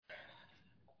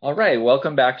All right,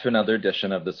 welcome back to another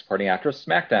edition of the Supporting Actress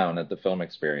Smackdown at the Film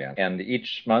Experience. And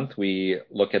each month we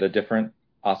look at a different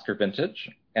Oscar vintage,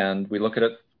 and we look at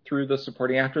it through the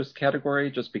Supporting Actress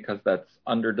category just because that's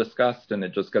under-discussed, and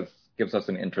it just gives us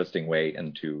an interesting way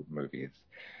into movies.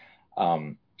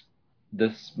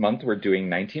 This month we're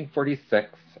doing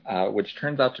 1946, which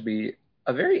turns out to be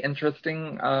a very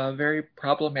interesting, very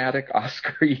problematic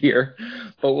Oscar year,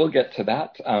 but we'll get to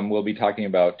that. We'll be talking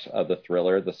about the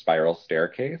thriller, The Spiral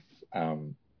Staircase,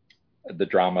 the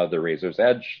drama, The Razor's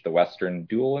Edge, the Western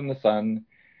Duel in the Sun,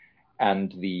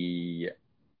 and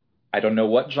I don't know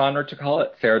what genre to call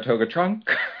it, Saratoga Trunk,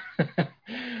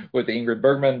 with Ingrid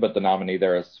Bergman, but the nominee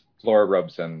there is Flora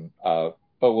Robson,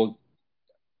 but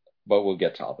we'll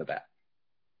get to all of that.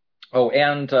 Oh,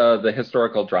 and the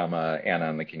historical drama Anna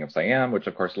and the King of Siam, which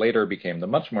of course later became the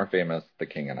much more famous The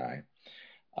King and I,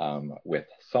 with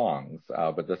songs,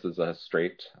 but this is a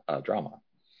straight drama.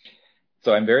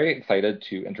 So I'm very excited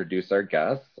to introduce our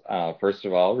guests. First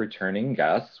of all, returning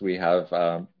guests, we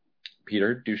have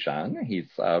Peter Duchan. He's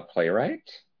a playwright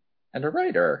and a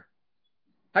writer.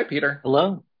 Hi, Peter.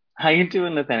 Hello. How you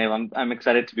doing, Nathaniel? I'm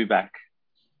excited to be back.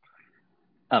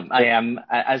 I am,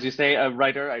 as you say, a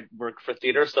writer. I work for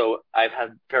theater, so I've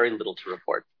had very little to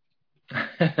report.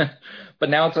 But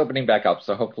now it's opening back up,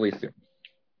 so hopefully soon.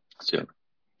 Soon.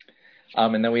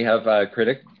 And then we have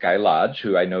critic Guy Lodge,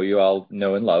 who I know you all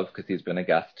know and love because he's been a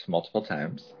guest multiple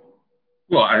times.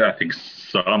 Well, I think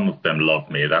some of them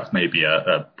love me. That's maybe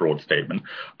a broad statement.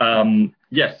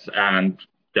 Yes, and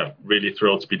yeah, really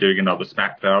thrilled to be doing another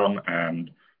Smackdown.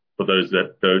 And for those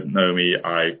that don't know me,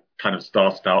 I kind of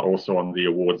started out also on the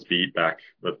awards beat back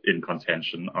with In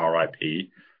Contention, RIP.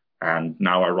 And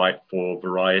now I write for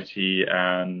Variety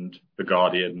and The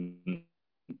Guardian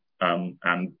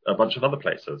and a bunch of other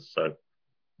places. So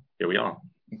here we are.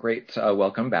 Great.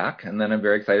 Welcome back. And then I'm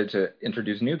very excited to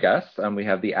introduce new guests. We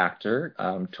have the actor,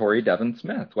 Tory Devon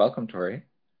Smith. Welcome, Tory.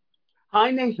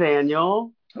 Hi,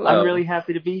 Nathaniel. Hello. I'm really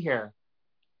happy to be here.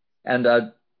 And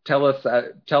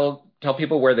tell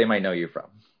people where they might know you from.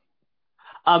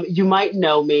 You might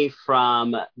know me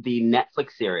from the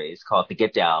Netflix series called The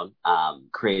Get Down,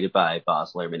 created by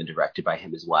Boz Lerman and directed by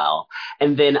him as well.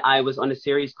 And then I was on a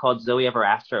series called Zoe Ever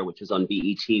After, which was on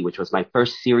BET, which was my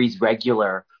first series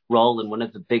regular role and one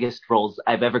of the biggest roles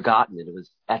I've ever gotten. And it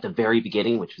was at the very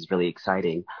beginning, which was really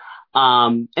exciting.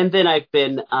 And then I've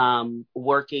been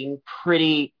working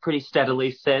pretty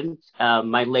steadily since.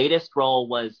 My latest role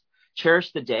was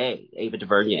Cherish the Day, Ava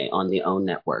DuVernay on the OWN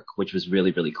network, which was really,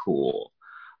 really cool.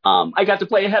 I got to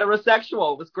play a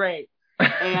heterosexual. It was great.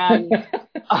 And there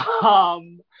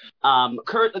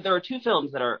are two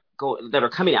films that are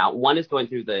coming out. One is going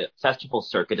through the festival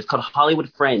circuit. It's called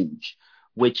Hollywood Fringe,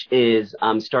 which is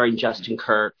starring Justin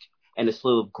Kirk and a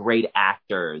slew of great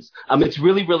actors. It's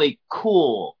really, really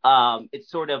cool.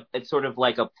 It's sort of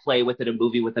like a play within a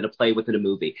movie within a play within a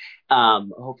movie.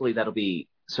 Hopefully that'll be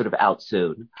sort of out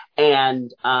soon.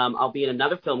 And I'll be in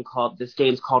another film called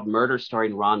Murder,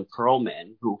 starring Ron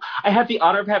Perlman, who I had the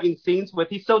honor of having scenes with.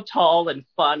 He's so tall and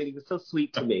fun, and he was so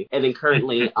sweet to me. And then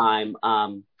currently I'm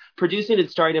producing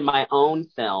and starring in my own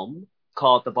film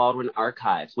called The Baldwin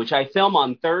Archives, which I film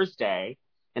on Thursday,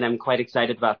 and I'm quite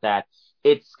excited about that.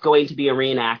 It's going to be a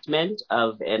reenactment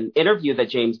of an interview that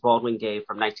James Baldwin gave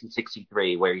from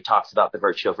 1963, where he talks about the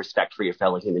virtue of respect for your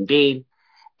fellow human being.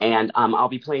 And I'll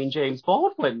be playing James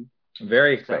Baldwin.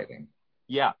 Very exciting. So,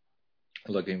 yeah.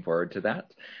 Looking forward to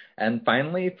that. And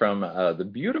finally, from the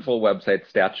beautiful website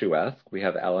Statuesque, we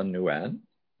have Allen Nguyen.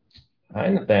 Hi,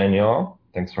 Nathaniel.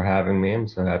 Thanks for having me. I'm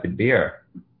so happy to be here.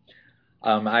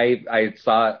 I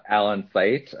saw Alan's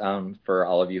site. For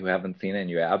all of you who haven't seen it, and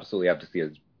you absolutely have to see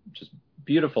it. It's just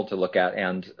beautiful to look at.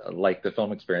 And like the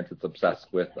Film Experience, it's obsessed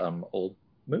with old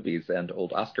movies and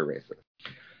old Oscar races.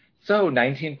 So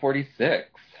 1946.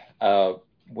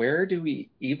 Where do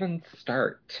we even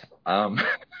start? What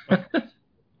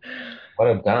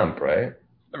a dump, right?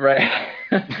 Right.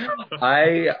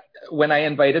 When I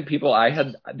invited people, I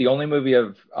had the only movie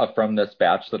from this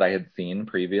batch that I had seen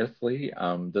previously.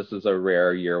 This is a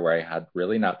rare year where I had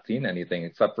really not seen anything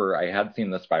except for I had seen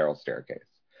The Spiral Staircase.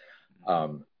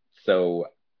 So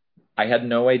I had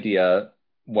no idea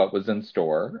what was in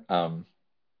store.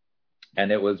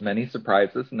 And it was many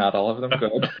surprises, not all of them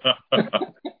good.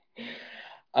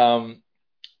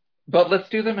 But let's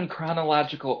do them in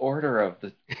chronological order of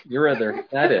the era they're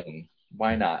set in.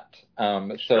 Why not?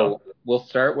 So we'll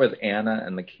start with Anna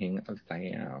and the King of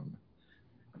Siam.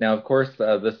 Now, of course,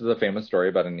 this is a famous story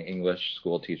about an English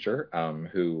school teacher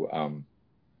who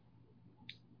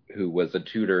was a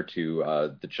tutor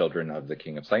to the children of the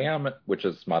King of Siam, which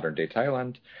is modern-day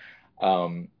Thailand.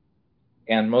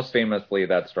 And most famously,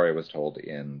 that story was told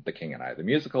in The King and I, the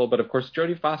musical. But of course,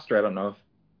 Jodie Foster, I don't know if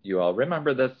you all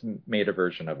remember this, made a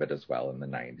version of it as well in the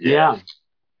 90s. Yeah.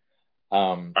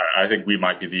 I think we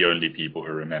might be the only people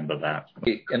who remember that.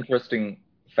 Interesting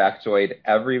factoid,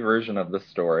 every version of the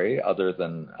story, other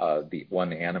than the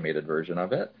one animated version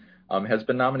of it, has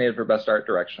been nominated for Best Art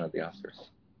Direction at the Oscars.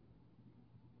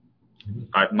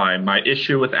 My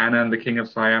issue with Anna and the King of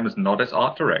Siam is not its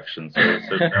art direction, so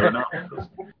fair enough.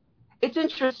 It's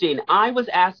interesting. I was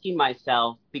asking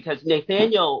myself, because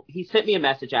Nathaniel, he sent me a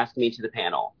message asking me to the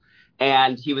panel,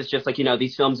 and he was just like,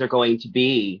 these films are going to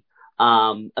be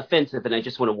offensive, and I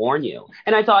just want to warn you.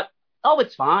 And I thought, oh,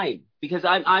 it's fine, because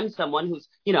I'm someone who's,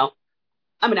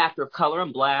 I'm an actor of color.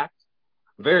 I'm black,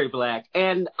 very black.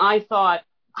 And I thought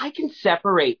I can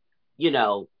separate,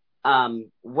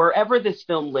 wherever this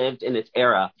film lived in its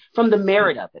era from the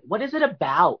merit of it. What is it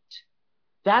about?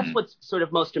 That's what's sort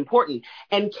of most important.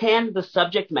 And can the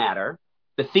subject matter,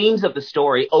 the themes of the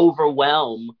story,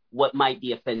 overwhelm what might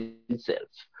be offensive?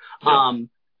 Yeah.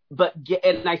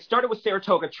 And I started with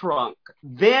Saratoga Trunk.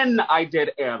 Then I did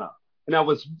Anna. And I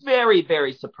was very,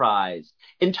 very surprised.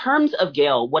 In terms of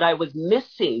Gail, what I was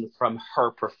missing from her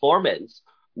performance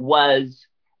was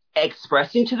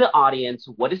expressing to the audience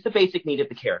what is the basic need of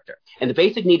the character. And the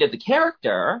basic need of the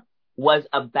character was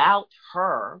about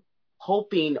her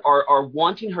hoping or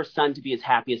wanting her son to be as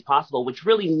happy as possible, which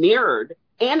really mirrored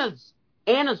Anna's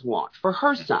want for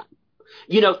her son.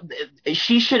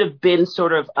 She should have been the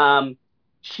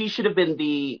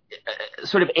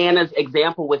sort of Anna's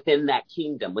example within that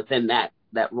kingdom, within that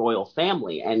royal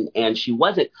family. And she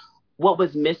wasn't. What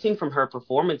was missing from her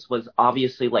performance was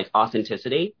obviously like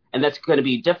authenticity. And that's going to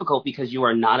be difficult because you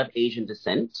are not of Asian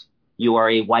descent. You are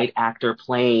a white actor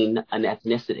playing an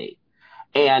ethnicity.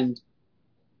 And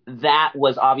that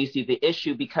was obviously the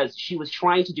issue because she was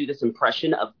trying to do this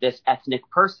impression of this ethnic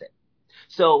person.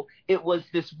 So it was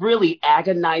this really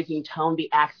agonizing tone.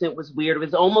 The accent was weird. It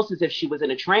was almost as if she was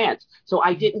in a trance. So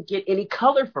I didn't get any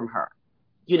color from her.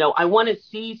 I want to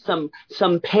see some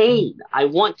pain. I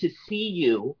want to see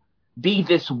you be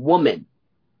this woman,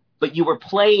 but you were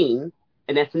playing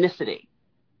an ethnicity.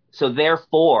 So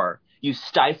therefore you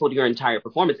stifled your entire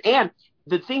performance. And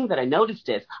the thing that I noticed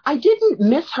is I didn't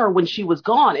miss her when she was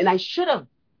gone. And I should have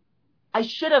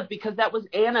because that was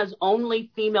Anna's only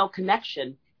female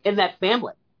connection in that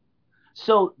family.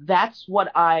 So that's what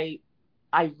I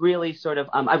really sort of,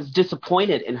 I was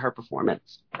disappointed in her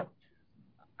performance.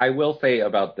 I will say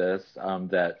about this,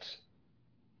 that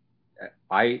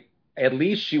at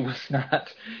least she was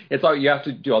not, it's all, you have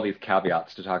to do all these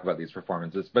caveats to talk about these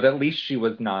performances, but at least she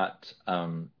was not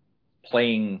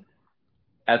playing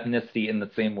ethnicity in the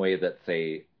same way that,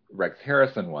 say, Rex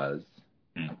Harrison was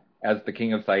as the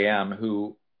King of Siam,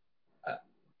 who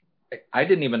I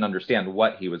didn't even understand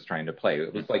what he was trying to play.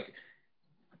 It was like,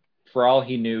 for all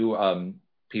he knew,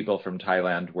 people from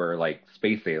Thailand were like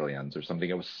space aliens or something.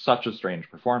 It was such a strange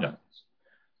performance.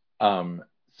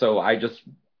 So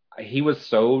he was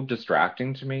so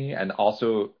distracting to me. And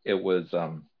also it was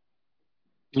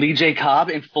Lee J. Cobb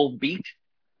in full beat.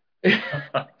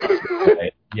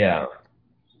 Yeah.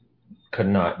 Could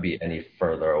not be any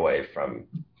further away from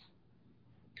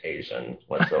Asian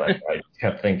whatsoever. I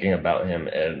kept thinking about him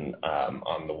in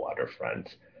On the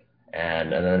Waterfront.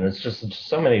 And then it's just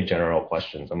so many general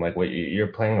questions. I'm like, wait, you're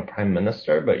playing a prime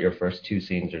minister, but your first two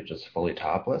scenes are just fully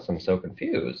topless? I'm so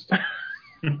confused.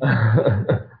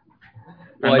 Well,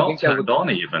 and not turned on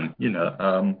even, with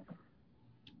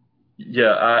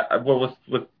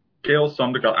Gail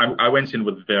Sondergaard, I went in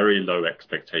with very low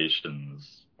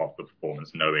expectations of the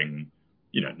performance, knowing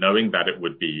that it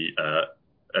would be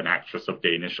an actress of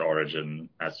Danish origin,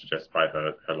 as suggested by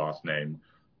her last name,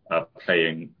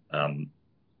 playing,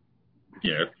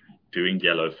 doing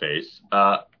Yellowface.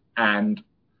 And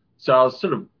so I was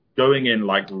sort of going in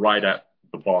like right at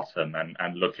the bottom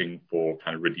and looking for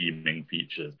kind of redeeming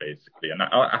features, basically. And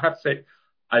I have to say,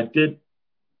 I did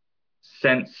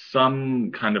sense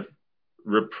some kind of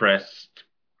repressed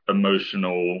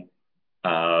emotional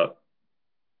kind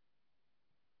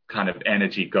of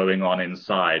energy going on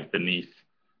inside beneath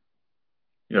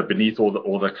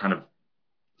all the kind of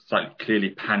slightly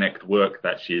clearly panicked work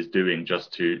that she is doing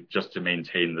just to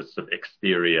maintain this sort of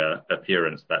exterior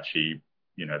appearance that she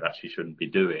shouldn't be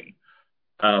doing.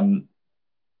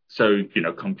 So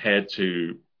compared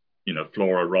to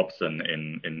Flora Robson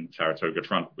in Saratoga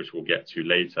Trunk, which we'll get to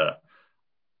later,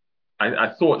 I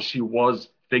thought she was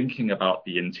thinking about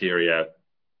the interior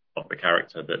of the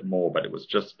character a bit more, but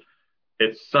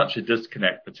it's such a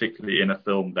disconnect, particularly in a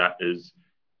film that is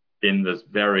in this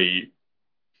very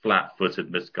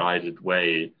flat-footed, misguided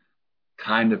way,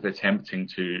 kind of attempting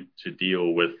to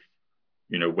deal with,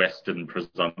 Western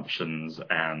presumptions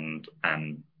and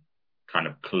kind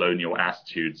of colonial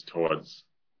attitudes towards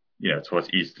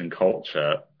Eastern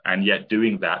culture, and yet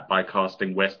doing that by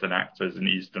casting Western actors in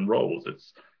Eastern roles.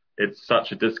 It's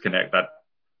such a disconnect that,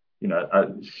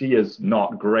 she is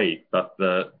not great, but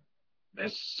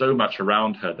there's so much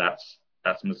around her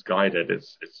that's misguided.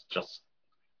 It's just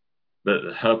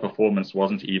that her performance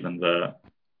wasn't even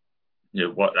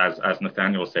what, as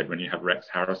Nathaniel said, when you have Rex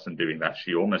Harrison doing that,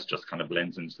 she almost just kind of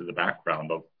blends into the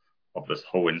background of this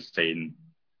whole insane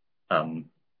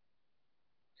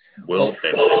world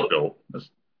they've built.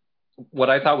 What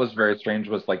I thought was very strange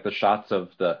was like the shots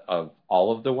of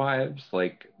all of the wives,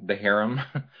 like the harem,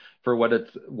 for what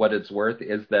it's worth,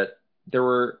 is that there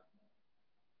were,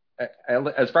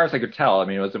 as far as I could tell, I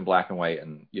mean, it was in black and white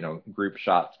and, group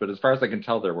shots, but as far as I can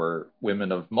tell, there were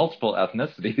women of multiple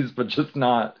ethnicities, but just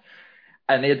not,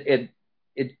 and it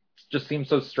just seems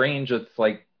so strange. It's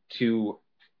like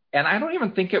and I don't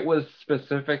even think it was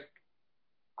specific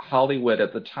Hollywood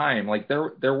at the time. Like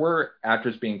there were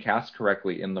actors being cast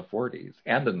correctly in the 40s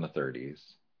and in the 30s.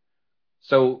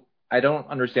 So I don't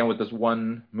understand with this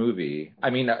one movie. I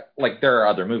mean, like there are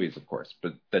other movies, of course,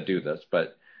 but that do this,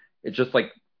 but it's just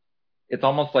like, it's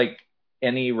almost like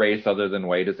any race other than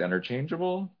white is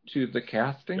interchangeable to the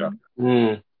casting. Yeah.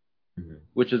 Mm-hmm.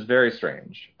 Which is very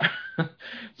strange.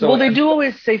 Well, they do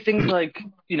always say things like,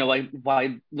 like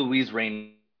why Louise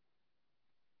Rainer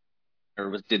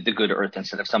did The Good Earth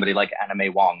instead of somebody like Anna May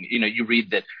Wong. You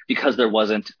read that because there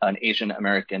wasn't an Asian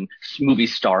American movie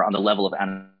star on the level of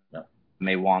Anna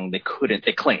May Wong, they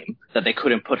claim that they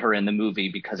couldn't put her in the movie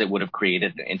because it would have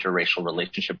created an interracial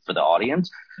relationship for the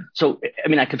audience. So, I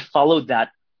mean, I could follow that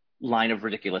line of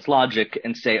ridiculous logic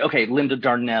and say, okay, Linda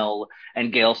Darnell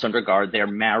and Gail Sundergaard, they're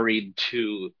married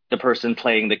to the person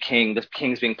playing the king. The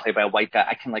king's being played by a white guy.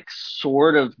 I can like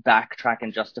sort of backtrack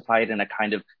and justify it in a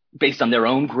kind of based on their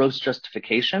own gross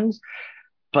justifications.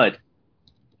 But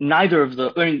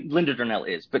Linda Darnell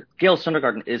is, but Gail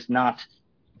Sundergaard is not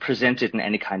presented in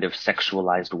any kind of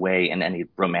sexualized way in any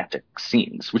romantic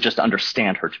scenes. We just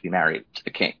understand her to be married to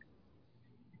the king.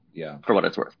 Yeah. For what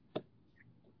it's worth.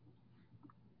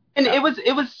 And it was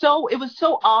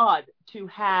so odd to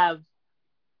have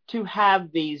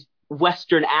these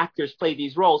Western actors play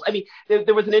these roles. I mean,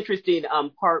 there was an interesting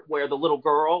part where the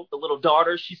little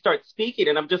daughter, she starts speaking,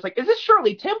 and I'm just like, is this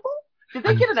Shirley Temple? Did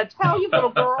they get an Italian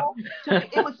little girl?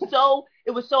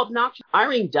 It was so obnoxious.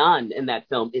 Irene Dunn in that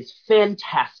film is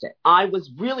fantastic. I was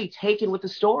really taken with the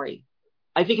story.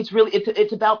 I think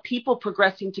it's about people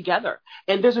progressing together.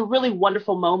 And there's a really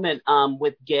wonderful moment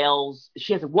with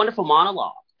she has a wonderful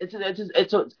monologue.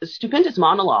 It's a stupendous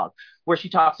monologue where she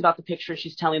talks about the picture.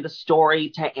 She's telling the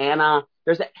story to Anna.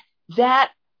 There's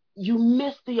that you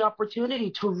miss the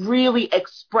opportunity to really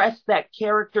express that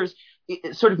character's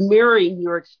sort of mirroring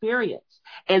your experience.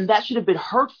 And that should have been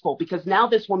hurtful because now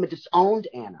this woman disowned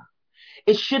Anna.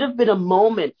 It should have been a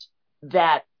moment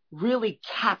that really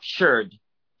captured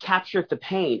the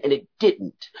pain, and it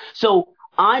didn't. So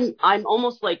I'm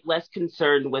almost like less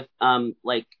concerned with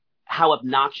like how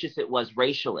obnoxious it was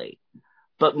racially,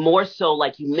 but more so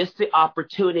like you missed the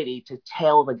opportunity to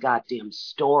tell the goddamn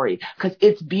story because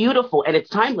it's beautiful and it's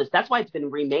timeless. That's why it's been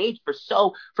remade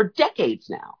for decades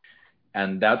now.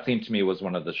 And that scene to me was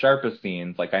one of the sharpest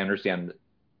scenes. Like I understand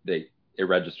that it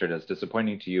registered as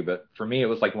disappointing to you, but for me it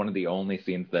was like one of the only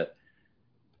scenes that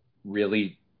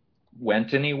really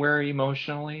went anywhere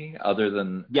emotionally other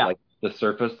than like the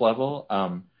surface level.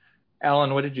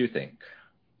 Alan, what did you think?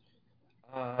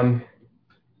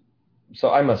 So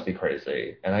I must be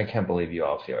crazy, and I can't believe you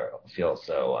all feel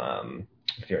so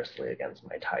fiercely against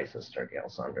my Thai sister Gail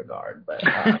Sondergaard. But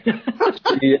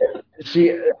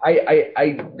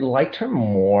I liked her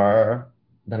more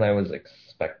than I was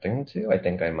expecting to. I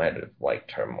think I might have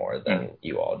liked her more than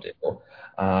you all do,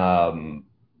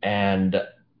 and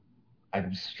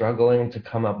I'm struggling to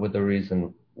come up with a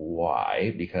reason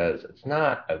why, because it's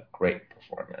not a great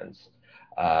performance.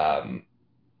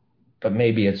 But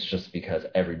maybe it's just because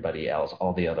everybody else,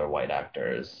 all the other white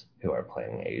actors who are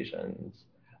playing Asians,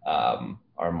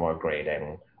 are more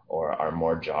grating or are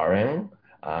more jarring.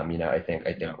 I think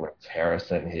Rex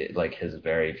Harrison,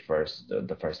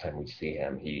 the first time we see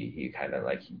him, he kind of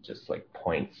like, he just like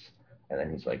points, and then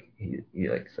he's like, he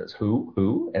like says,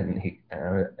 who? And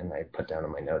I put down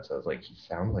in my notes, I was like, he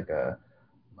sounds like a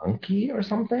monkey or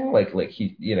something. Like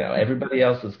he, everybody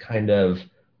else is kind of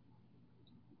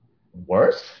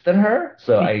worse than her.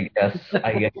 So I guess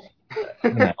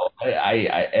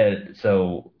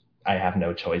so I have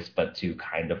no choice but to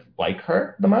kind of like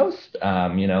her the most. I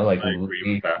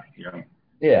agree with that. Yeah.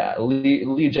 Yeah,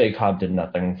 Lee J. Cobb did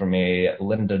nothing for me.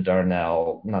 Linda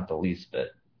Darnell, not the least bit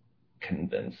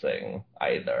convincing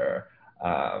either.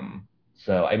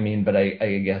 So, I mean, but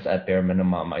I guess at bare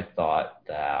minimum, I thought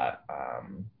that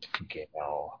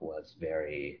Gail was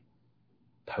very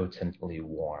potently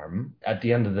warm. At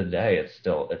the end of the day, it's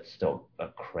still a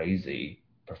crazy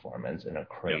performance in a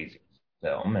crazy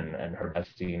film, and her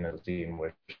best scene is the scene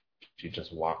where she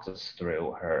just walks us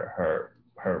through her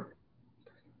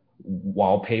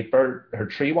wallpaper, her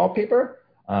tree wallpaper,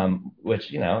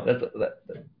 which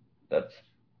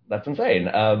that's insane.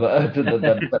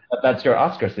 That's your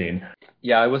Oscar scene.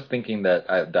 Yeah, I was thinking that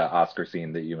the Oscar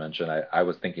scene that you mentioned, I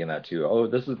was thinking that too. Oh,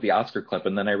 this is the Oscar clip.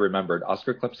 And then I remembered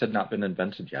Oscar clips had not been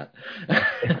invented yet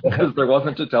because there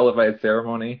wasn't a televised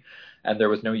ceremony and there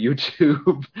was no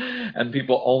YouTube and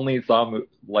people only saw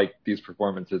like these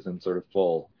performances in sort of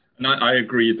full. And I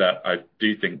agree that I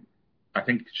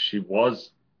think she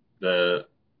was that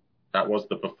was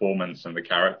the performance and the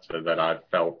character that I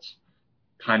felt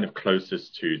kind of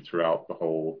closest to throughout the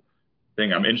whole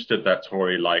thing. I'm interested that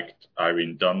Tory liked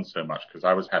Irene Dunne so much because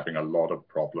I was having a lot of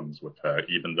problems with her,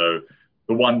 even though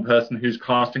the one person whose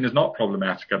casting is not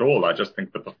problematic at all. I just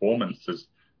think the performances,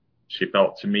 she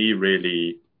felt to me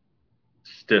really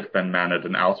stiff and mannered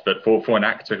and out of it for an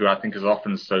actor who I think is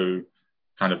often so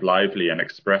kind of lively and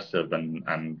expressive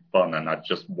and fun, and I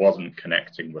just wasn't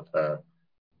connecting with her.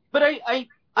 But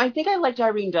I think I liked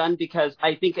Irene Dunne because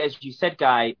I think, as you said,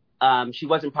 Guy, she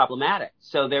wasn't problematic.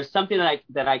 So there's something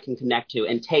that I can connect to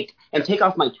and take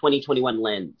off my 2021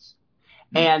 lens.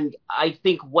 And I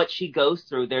think what she goes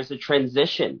through, there's a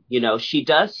transition. You know, she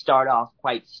does start off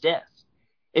quite stiff.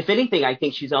 If anything, I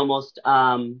think she's almost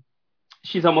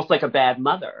like a bad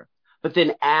mother. But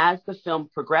then as the film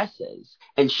progresses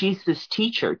and she's this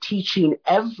teacher teaching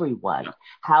everyone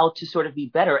how to sort of be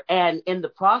better, and in the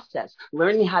process,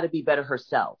 learning how to be better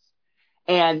herself.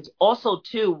 And also,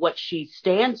 too, what she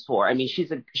stands for. I mean,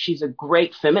 she's a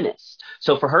great feminist.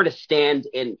 So for her to stand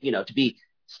in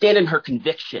her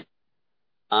conviction,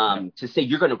 to say,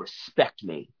 you're going to respect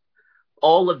me.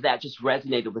 All of that just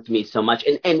resonated with me so much.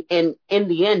 And in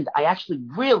the end, I actually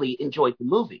really enjoyed the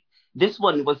movie. This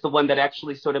one was the one that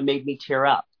actually sort of made me tear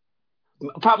up.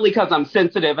 Probably because I'm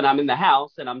sensitive and I'm in the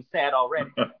house and I'm sad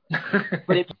already.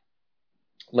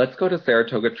 Let's go to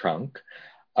Saratoga Trunk,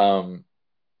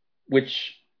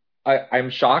 which I'm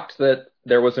shocked that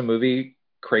there was a movie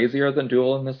crazier than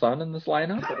Duel in the Sun in this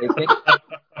lineup.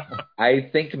 I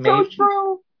think maybe... So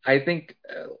true. I think,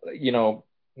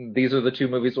 these are the two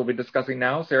movies we'll be discussing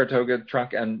now, Saratoga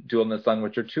Trunk and Duel in the Sun,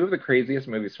 which are two of the craziest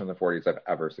movies from the 40s I've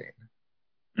ever seen.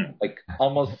 Like,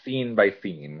 almost scene by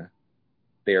scene.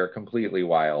 They are completely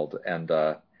wild. And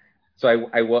so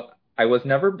I was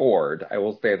never bored, I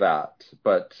will say that.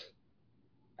 But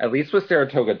at least with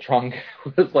Saratoga Trunk,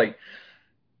 it was, like,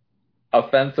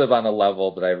 offensive on a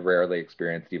level that I've rarely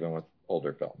experienced even with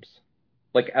older films.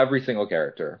 Like, every single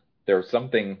character. There was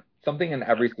something in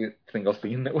every single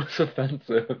scene that was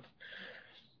offensive.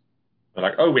 They're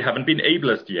like, oh, we haven't been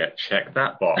ableist yet. Check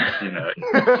that box.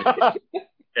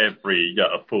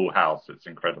 A full house. It's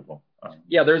incredible.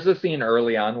 Yeah, there's a scene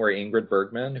early on where Ingrid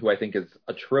Bergman, who I think is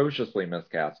atrociously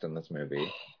miscast in this movie,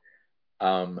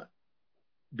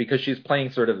 because she's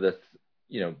playing sort of this,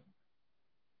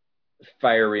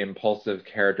 fiery, impulsive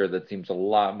character that seems a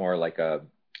lot more like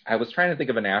I was trying to think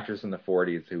of an actress in the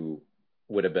 40s who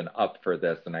would have been up for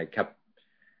this, and I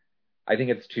think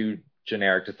it's too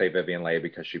generic to say Vivien Leigh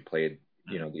because she played,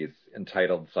 these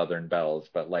entitled Southern belles,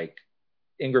 but like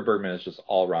Ingrid Bergman is just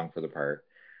all wrong for the part.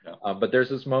 Yeah. But there's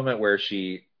this moment where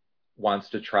she wants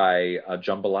to try a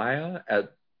jambalaya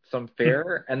at some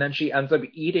fair, and then she ends up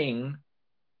eating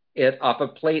it off a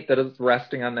plate that is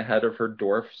resting on the head of her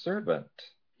dwarf servant.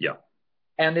 Yeah.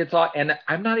 And and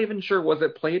I'm not even sure, was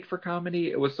it played for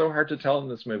comedy? It was so hard to tell in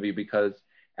this movie because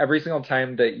every single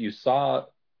time that you saw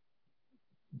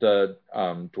the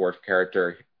dwarf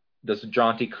character, this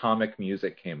jaunty comic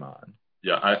music came on.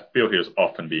 Yeah, I feel he was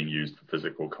often being used for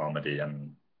physical comedy,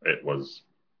 and it was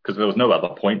because there was no other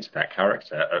point to that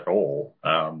character at all.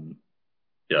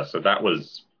 So that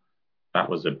was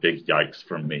a big yikes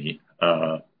from me.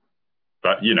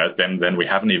 But then we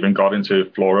haven't even got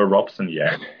into Flora Robson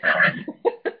yet,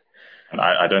 and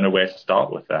I don't know where to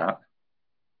start with that.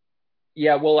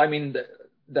 Yeah, well, I mean,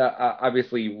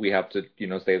 obviously we have to,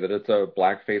 say that it's a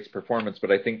blackface performance,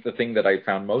 but I think the thing that I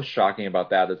found most shocking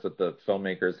about that is that the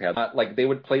filmmakers had, they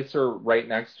would place her right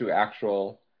next to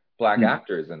actual black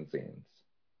actors in scenes,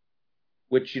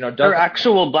 which, there are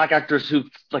actual black actors who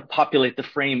populate the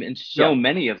frame in so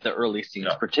many of the early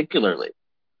scenes, particularly.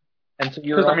 And so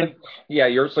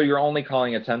you're only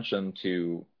calling attention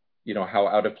to how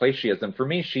out of place she is. And for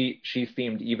me, she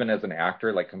seemed, even as an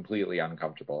actor, like completely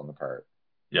uncomfortable in the part.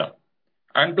 Yeah.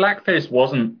 And blackface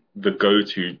wasn't the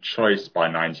go-to choice by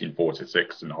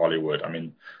 1946 in Hollywood. I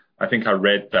mean, I think I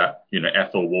read that,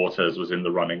 Ethel Waters was in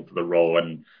the running for the role,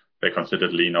 and they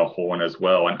considered Lena Horne as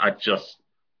well. And I just,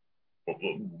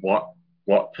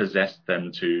 what possessed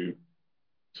them to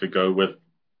go with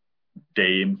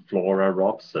Dame Flora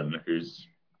Robson, who's,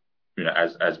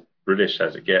 as British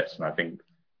as it gets, and I think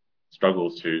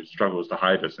struggles to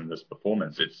hide us in this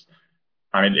performance.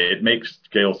 It makes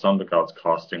Gail Sondergaard's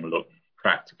casting look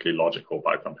practically logical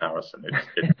by comparison.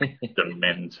 It's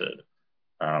demented.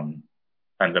 And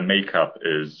the makeup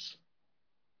is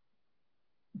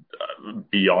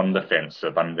beyond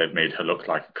offensive. I mean, they've made her look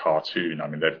like a cartoon. I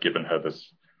mean, they've given her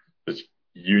this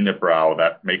unibrow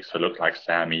that makes her look like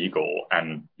Sam Eagle.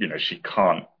 And,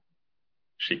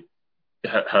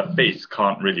 her face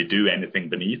can't really do anything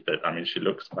beneath it. I mean, she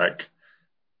looks like,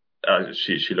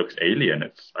 she looks alien.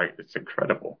 It's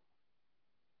incredible.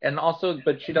 And also,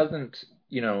 but she doesn't,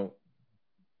 to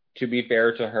be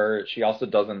fair to her, she also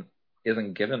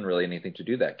isn't given really anything to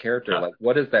do that character. Like,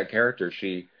 what is that character?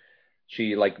 She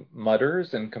like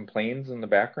mutters and complains in the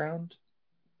background.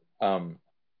 The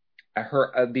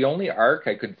only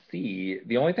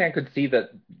thing I could see that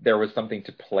there was something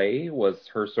to play was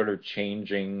her sort of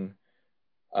changing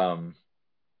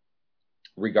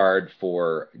regard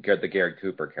for the Gary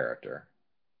Cooper character.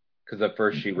 Because at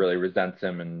first she really resents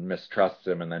him and mistrusts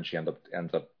him, and then she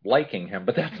ends up liking him.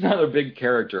 But that's not a big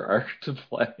character arc to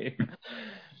play.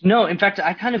 No, in fact,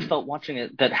 I kind of felt watching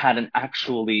it that had an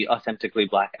actually authentically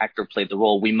black actor played the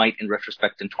role, we might, in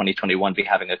retrospect, in 2021, be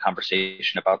having a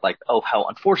conversation about like, oh, how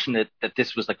unfortunate that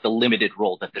this was like the limited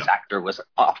role that this actor was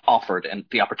offered and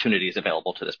the opportunities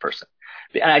available to this person.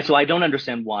 So I don't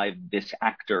understand why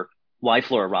why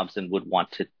Flora Robson would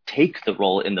want to take the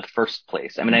role in the first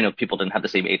place. I mean, I know people didn't have the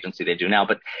same agency they do now,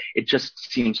 but it just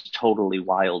seems totally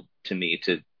wild to me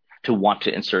to want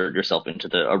to insert yourself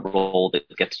into a role that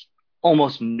gets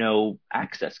almost no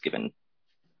access given.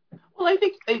 Well, I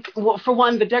think, for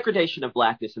one, the degradation of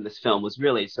blackness in this film was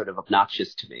really sort of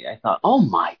obnoxious to me. I thought, oh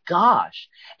my gosh.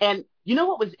 And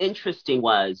what was interesting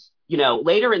was,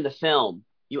 later in the film,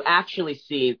 you actually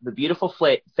see the beautiful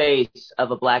face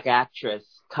of a black actress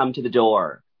come to the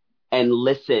door and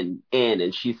listen in.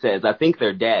 And she says, I think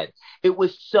they're dead. It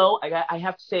was so, I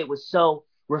have to say, it was so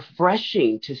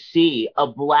refreshing to see a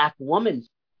black woman,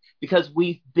 because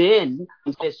we've been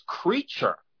this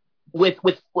creature with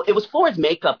it was Flora's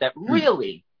makeup that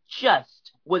really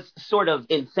just was sort of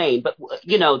insane. But,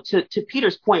 to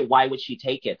Peter's point, why would she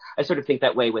take it? I sort of think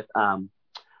that way with,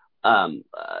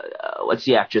 what's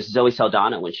the actress, Zoe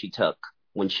Saldana, when she took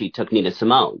Nina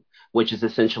Simone, which is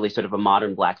essentially sort of a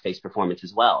modern blackface performance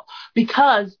as well,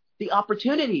 because the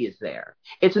opportunity is there.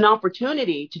 It's an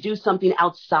opportunity to do something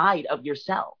outside of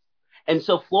yourself. And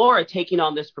so Flora taking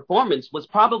on this performance was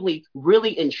probably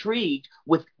really intrigued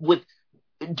with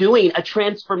doing a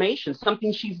transformation,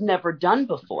 something she's never done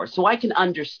before. So I can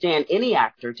understand any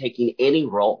actor taking any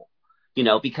role,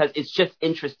 because it's just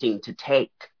interesting to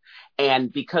take.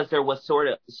 And because there was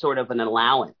sort of an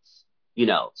allowance,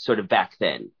 sort of back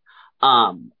then.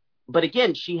 But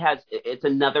again, it's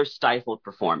another stifled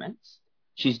performance.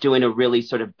 She's doing a really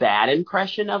sort of bad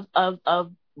impression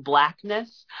of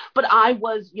blackness. But I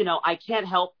was, I couldn't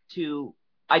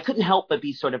help but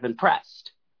be sort of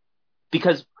impressed,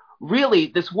 because really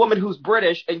this woman who's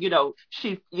British and,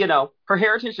 she's, her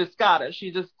heritage is Scottish.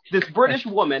 She's just this British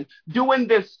woman doing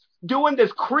this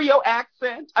Creole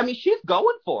accent. I mean, she's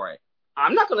going for it.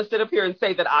 I'm not going to sit up here and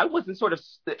say that I wasn't sort of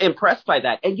impressed by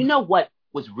that. And you know what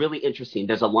was really interesting?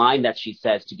 There's a line that she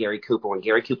says to Gary Cooper when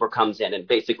Gary Cooper comes in and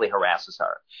basically harasses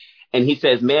her. And he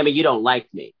says, "Mammy, you don't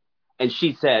like me." And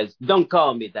she says, "Don't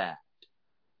call me that.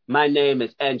 My name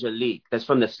is Angelique. That's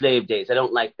from the slave days. I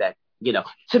don't like that."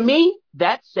 To me,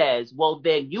 that says, well,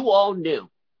 then you all knew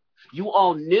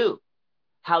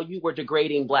how you were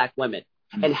degrading black women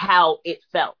and how it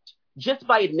felt just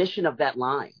by admission of that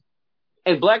line.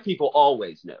 And black people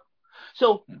always knew.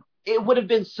 So it would have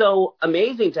been so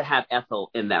amazing to have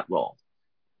Ethel in that role.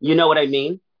 You know what I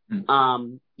mean?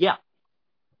 Yeah.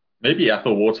 Maybe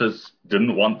Ethel Waters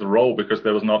didn't want the role because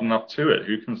there was not enough to it.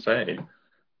 Who can say?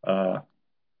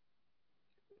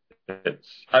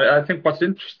 I think what's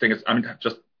interesting is,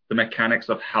 just the mechanics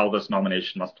of how this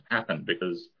nomination must have happened,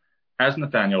 because as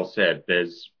Nathaniel said,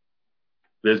 there's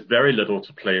very little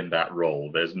to play in that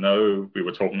role. We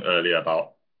were talking earlier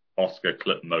about Oscar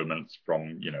clip moments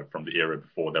from the era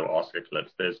before there were Oscar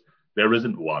clips. There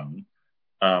isn't one.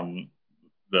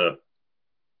 The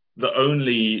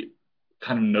only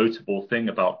kind of notable thing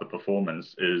about the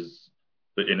performance is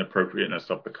the inappropriateness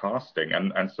of the casting.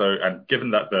 And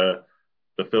given that the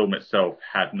film itself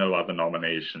had no other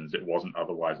nominations, it wasn't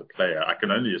otherwise a player, I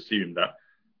can only assume that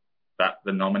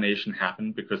the nomination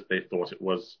happened because they thought it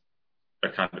was a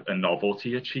kind of a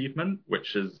novelty achievement,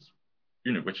 which is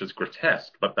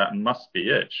grotesque, but that must be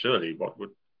it, surely. What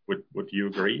would you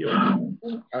agree?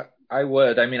 I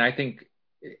would. I mean, I think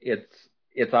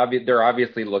it's obvious they're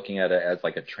obviously looking at it as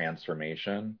like a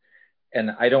transformation,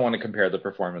 and I don't want to compare the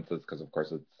performances because of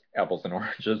course it's apples and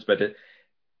oranges, but it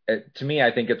to me,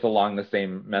 I think it's along the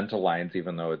same mental lines,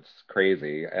 even though it's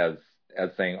crazy, as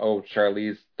saying, oh,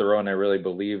 Charlize Theron, I really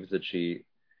believe that she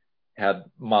had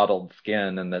mottled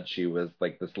skin and that she was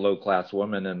like this low class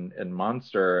woman in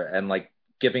Monster, and like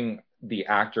giving the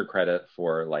actor credit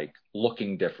for like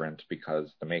looking different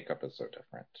because the makeup is so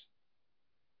different.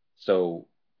 So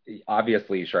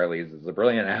obviously Charlize is a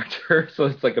brilliant actor, so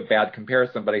it's like a bad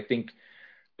comparison, but I think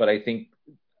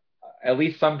at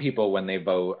least some people when they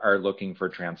vote are looking for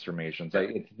transformations.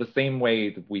 It's the same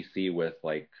way that we see with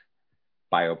like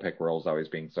biopic roles always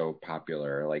being so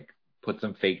popular, like put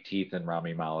some fake teeth in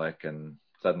Rami Malek and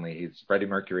suddenly he's Freddie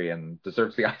Mercury and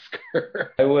deserves the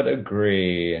Oscar. I would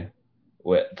agree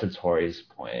to Tori's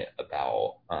point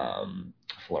about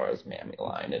Flora's Mammy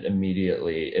line. It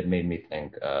made me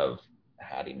think of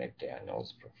Hattie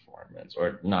McDaniel's performance,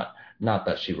 or not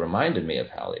that she reminded me of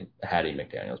Hattie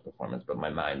McDaniel's performance, but my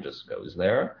mind just goes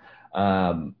there.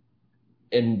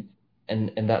 In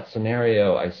that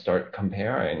scenario, I start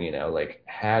comparing, like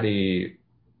Hattie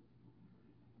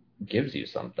gives you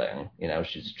something,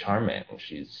 she's charming,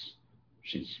 she's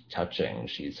touching,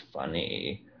 she's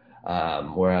funny.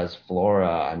 Whereas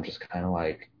Flora, I'm just kind of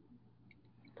like,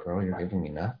 girl, you're giving me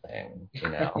nothing,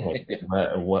 like,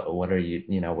 what are you,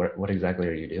 what exactly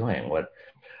are you doing?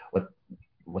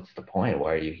 What's the point?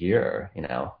 Why are you here?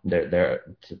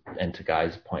 To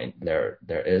Guy's point, there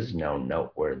is no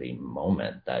noteworthy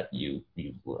moment that you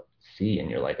see and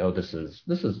you're like, oh, this is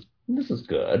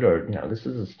good, or this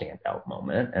is a standout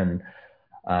moment. And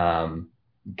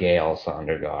Gail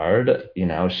Sondergaard,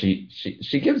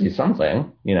 she gives you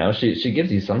something, she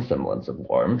gives you some semblance of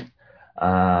warmth.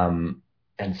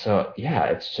 And so, yeah,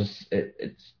 it's just,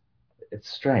 it's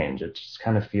strange. It just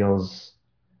kind of feels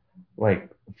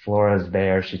like Flora's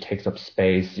there. She takes up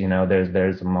space.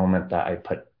 There's a moment that I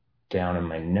put down in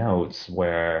my notes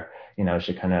where,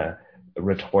 she kind of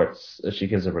she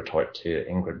gives a retort to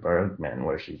Ingrid Bergman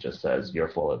where she just says, "You're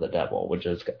full of the devil," which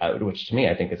to me,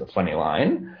 I think is a funny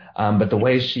line. But the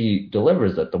way she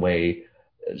delivers it, the way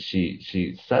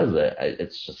she says it,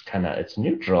 it's just kind of, it's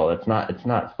neutral. It's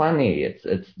not funny.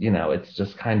 It's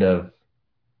just kind of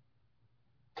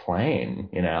plain,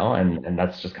 and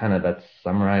that's just kind of, that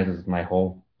summarizes my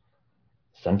whole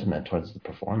sentiment towards the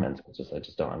performance. I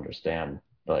just don't understand,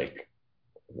 like,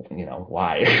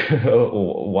 why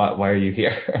why are you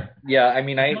here? Yeah, I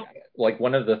mean, I like,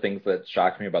 one of the things that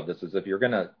shocked me about this is if you're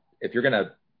gonna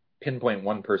pinpoint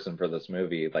one person for this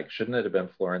movie, like, shouldn't it have been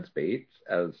Florence Bates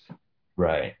as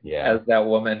right? Yeah, as that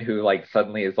woman who like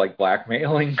suddenly is like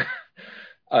blackmailing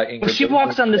When she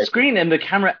walks on the screen and the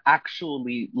camera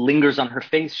actually lingers on her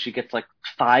face, she gets like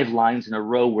 5 lines in a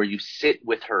row where you sit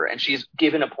with her and she's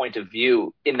given a point of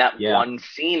view in that one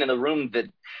scene in the room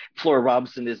that Flora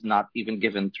Robson is not even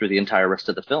given through the entire rest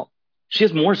of the film. She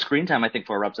has more screen time, I think,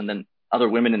 Flora Robson, than other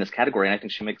women in this category, and I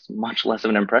think she makes much less of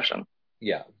an impression.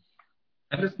 Yeah.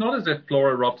 And it's not as if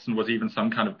Flora Robson was even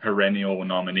some kind of perennial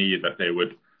nominee that they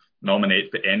would nominate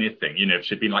for anything. If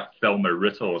she'd been like Thelma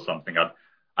Ritter or something,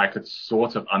 I could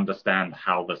sort of understand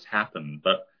how this happened,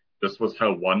 but this was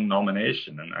her one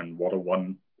nomination, and what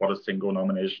a single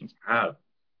nomination to have.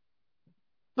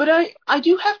 But I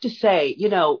do have to say,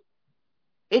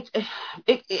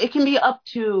 it can be up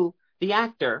to the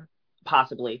actor,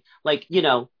 possibly, like,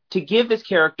 to give this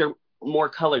character more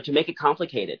color, to make it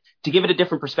complicated, to give it a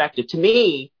different perspective. To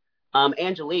me,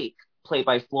 Angelique, played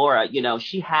by Flora,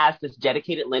 she has this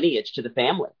dedicated lineage to the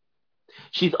family.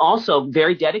 She's also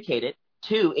very dedicated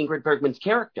to Ingrid Bergman's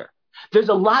character. There's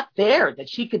a lot there that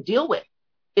she could deal with.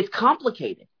 It's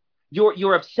complicated.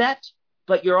 You're upset,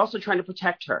 but you're also trying to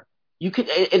protect her.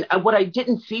 And what I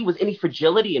didn't see was any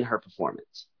fragility in her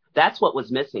performance. That's what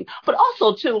was missing. But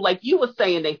also, too, like you were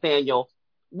saying, Nathaniel,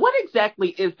 what exactly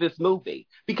is this movie?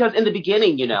 Because in the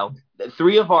beginning, the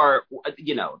three of our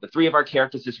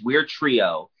characters, this weird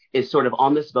trio, is sort of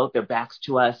on this boat, their backs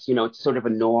to us, it's sort of a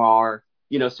noir,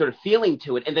 sort of feeling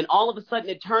to it. And then all of a sudden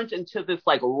it turns into this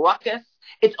like ruckus.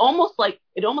 It almost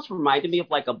reminded me of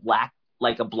like a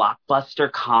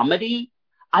blockbuster comedy.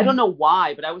 I don't know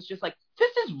why, but I was just like,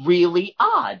 this is really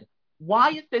odd.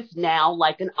 why is this now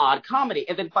like an odd comedy?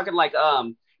 And then fucking like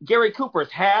Gary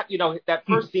Cooper's hat, that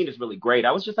first scene is really great.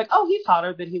 I was just like, oh, he's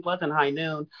hotter than he was in High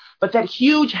Noon. But that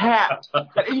huge hat,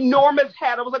 that enormous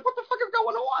hat, I was like, what the fuck is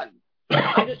going on?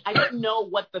 I didn't know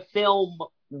what the film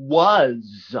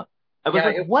was. I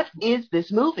was what is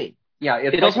this movie? Yeah,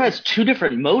 it also has two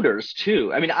different motors,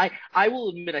 too. I mean, I will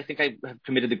admit, I think I have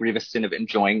committed the grievous sin of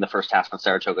enjoying the first half of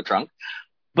Saratoga Trunk.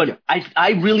 But I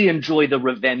really enjoy the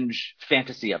revenge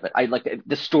fantasy of it. I like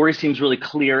the story seems really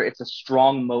clear. It's a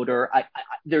strong motor.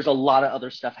 There's a lot of other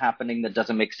stuff happening that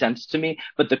doesn't make sense to me,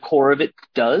 but the core of it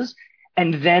does.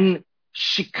 And then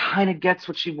she kind of gets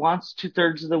what she wants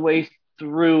 2/3 of the way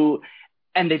through,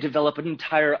 and they develop an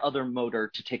entire other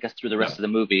motor to take us through the rest of the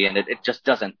movie, and it just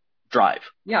doesn't drive.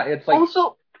 Yeah, it's like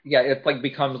it's like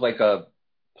becomes like a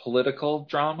political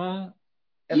drama,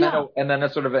 and then a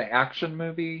sort of an action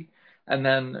movie. And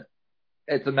then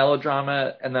it's a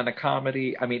melodrama, and then a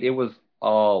comedy. I mean, it was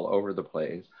all over the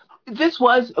place. This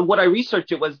was, what I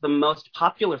researched, it was the most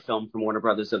popular film from Warner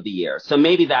Brothers of the year. So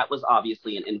maybe that was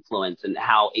obviously an influence in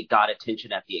how it got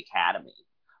attention at the Academy.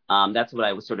 That's what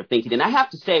I was sort of thinking. And I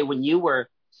have to say, when you were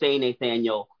saying,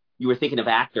 Nathaniel, you were thinking of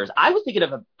actors, I was thinking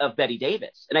of Bette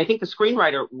Davis. And I think the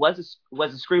screenwriter was a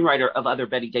screenwriter of other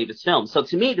Bette Davis films. So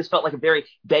to me, this felt like a very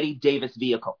Bette Davis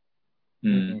vehicle.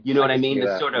 Mm. You know what I mean?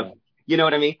 This sort of... You know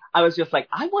what I mean? I was just like,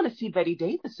 I want to see Bette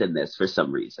Davis in this for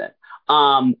some reason.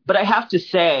 But I have to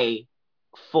say,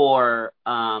 for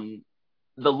the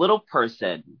little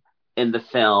person in the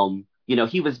film,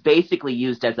 he was basically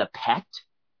used as a pet.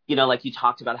 Like you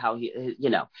talked about how he,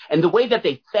 and the way that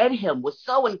they fed him was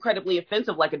so incredibly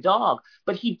offensive, like a dog.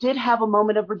 But he did have a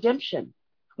moment of redemption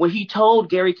when he told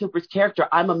Gary Cooper's character,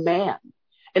 I'm a man.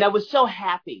 And I was so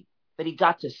happy that he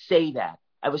got to say that.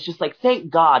 I was just like, thank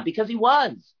God, because he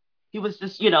was. He was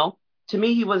this, to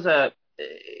me, he was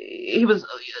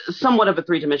somewhat of a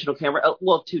three-dimensional camera.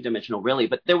 Well, two-dimensional, really.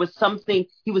 But there was something,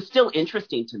 he was still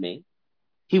interesting to me.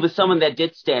 He was someone that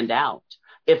did stand out.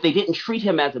 If they didn't treat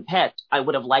him as a pet, I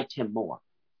would have liked him more.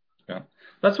 Yeah.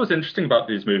 That's what's interesting about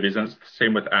these movies, and it's the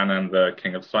same with Anna and the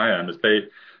King of Siam, is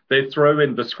they throw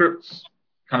in, the scripts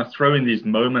kind of throw in these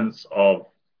moments of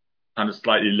kind of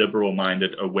slightly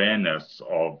liberal-minded awareness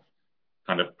of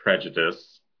kind of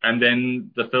prejudice. And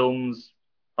then the films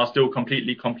are still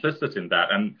completely complicit in that.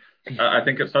 And I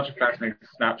think it's such a fascinating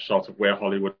snapshot of where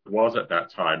Hollywood was at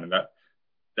that time, and that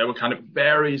there were kind of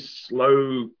very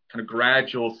slow, kind of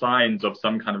gradual signs of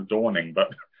some kind of dawning,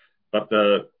 but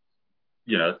the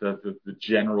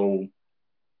general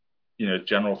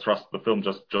thrust of the film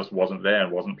just wasn't there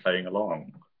and wasn't playing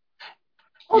along.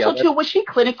 Also, too, was she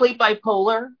clinically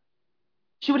bipolar?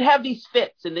 She would have these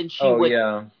fits, and then she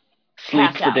would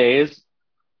sleep for days.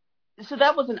 So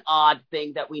that was an odd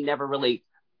thing that we never really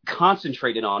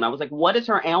concentrated on. I was like, what is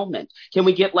her ailment? Can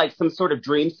we get like some sort of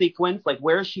dream sequence? Like,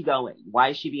 where is she going? Why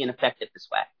is she being affected this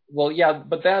way? Well, yeah,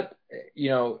 but that,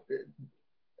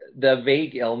 the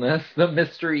vague illness, the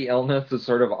mystery illness is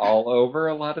sort of all over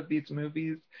a lot of these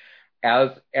movies,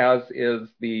 as is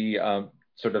the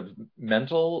sort of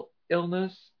mental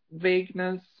illness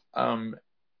vagueness. And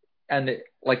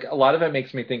like a lot of it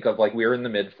makes me think of like we're in the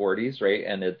mid 40s, right?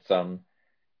 And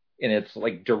it's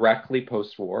like directly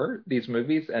post-war, these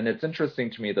movies. And it's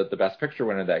interesting to me that the Best Picture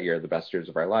winner that year, The Best Years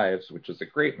of Our Lives, which is a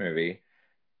great movie,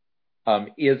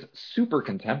 is super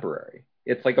contemporary.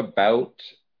 It's like about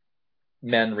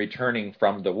men returning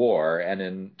from the war.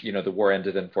 And the war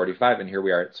ended in 1945, and here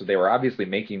we are. So they were obviously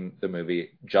making the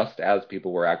movie just as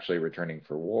people were actually returning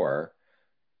for war.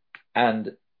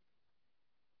 And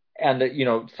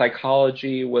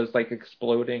psychology was like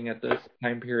exploding at this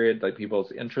time period, like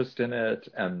people's interest in it,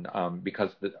 and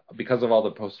because of all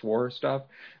the post-war stuff.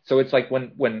 So it's like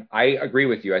when I agree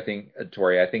with you, I think,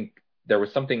 Tori, I think there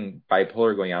was something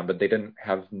bipolar going on, but they didn't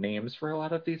have names for a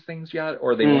lot of these things yet,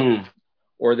 or they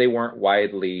weren't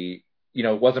widely,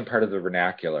 it wasn't part of the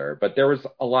vernacular. But there was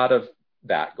a lot of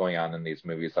that going on in these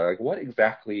movies. Like, what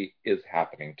exactly is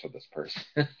happening to this person?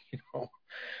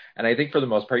 And I think for the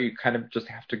most part, you kind of just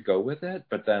have to go with it.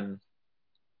 But then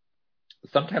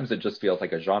sometimes it just feels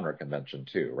like a genre convention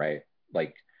too, right?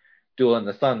 Like Duel in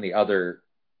the Sun, the other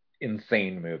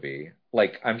insane movie.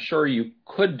 Like, I'm sure you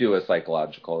could do a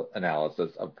psychological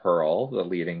analysis of Pearl, the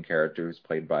leading character, who's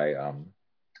played by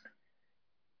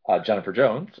Jennifer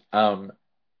Jones,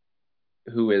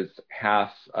 who is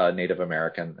half Native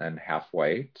American and half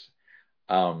white.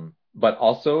 But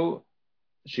also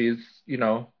she's,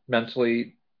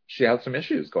 mentally, she has some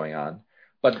issues going on,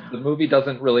 but the movie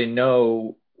doesn't really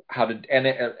know how to,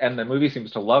 and the movie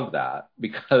seems to love that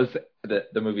because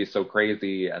the movie is so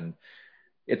crazy, and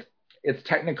it's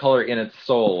Technicolor in its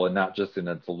soul and not just in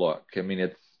its look. I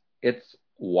mean, it's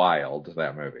wild,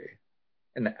 that movie,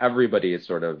 and everybody is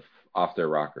sort of off their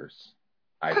rockers.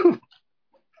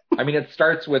 I mean, it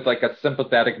starts with like a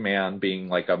sympathetic man being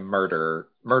like a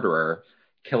murderer,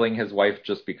 killing his wife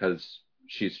just because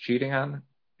she's cheating on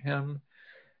him.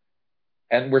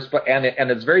 And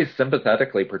it's very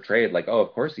sympathetically portrayed, like, oh,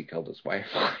 of course he killed his wife.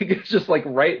 Like, it's just like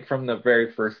right from the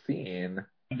very first scene.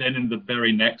 And then in the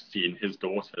very next scene, his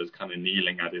daughter is kind of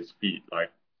kneeling at his feet,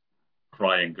 like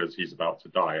crying because he's about to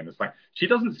die. And it's like, she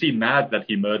doesn't seem mad that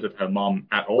he murdered her mom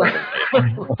at all.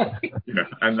 You know,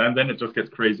 and then it just gets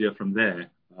crazier from there.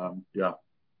 Yeah.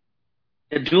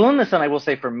 Duel in the Sun, I will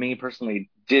say, for me personally,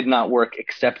 did not work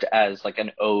except as like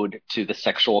an ode to the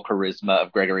sexual charisma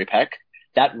of Gregory Peck.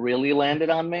 That really landed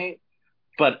on me.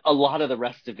 But a lot of the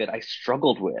rest of it I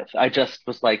struggled with. I just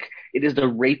was like, it is the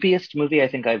rapiest movie I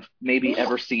think I've maybe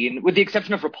ever seen, with the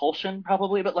exception of Repulsion,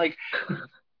 probably. But like,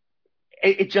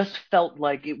 it just felt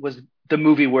like it was the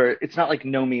movie where it's not like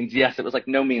no means yes. It was like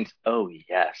no means oh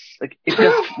yes. Like, it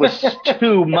just was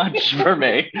too much for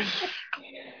me.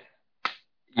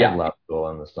 Yeah. I love Duel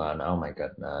in the Sun. Oh my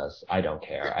goodness. I don't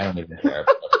care. I don't even care.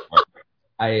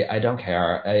 I don't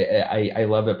care. I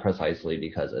love it precisely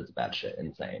because it's batshit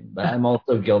insane. But I'm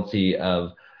also guilty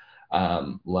of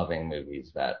loving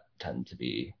movies that tend to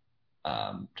be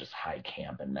just high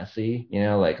camp and messy. You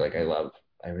know, like I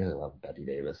really love Bette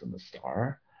Davis and The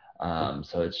Star.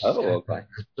 So it's just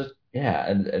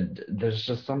and there's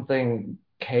just something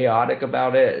chaotic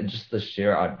about it. Just the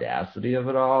sheer audacity of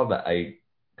it all that I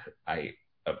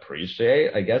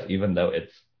appreciate, I guess, even though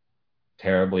it's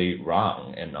terribly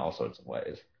wrong in all sorts of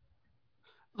ways.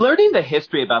 Learning the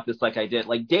history about this like I did,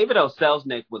 like David O.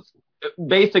 Selznick was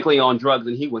basically on drugs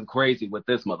and he went crazy with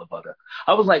this motherfucker.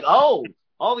 I was like, oh,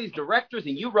 all these directors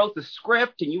and you wrote the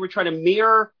script and you were trying to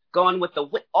mirror going with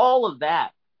all of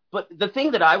that. But the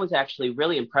thing that I was actually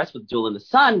really impressed with Duel in the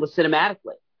Sun was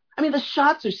cinematically. I mean, the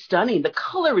shots are stunning. The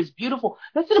color is beautiful.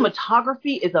 The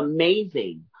cinematography is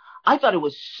amazing. I thought it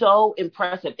was so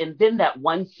impressive. And then that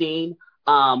one scene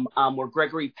where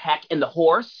Gregory Peck and the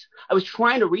horse, I was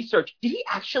trying to research, did he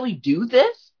actually do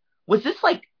this? Was this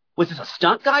a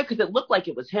stunt guy? Because it looked like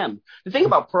it was him. The thing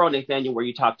about Pearl, Nathaniel, where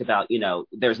you talked about, you know,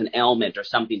 there's an ailment or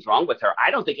something's wrong with her. I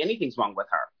don't think anything's wrong with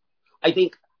her. I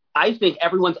think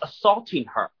everyone's assaulting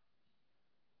her.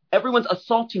 Everyone's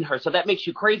assaulting her. So that makes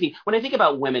you crazy. When I think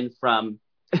about women from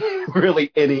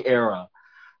really any era,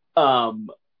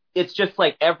 it's just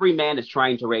like every man is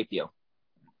trying to rape you.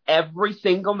 Every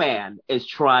single man is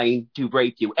trying to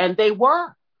rape you. And they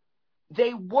were.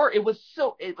 It was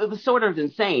sort of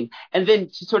insane. And then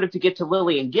to get to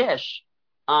Lillian Gish,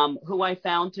 who I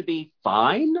found to be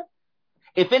fine.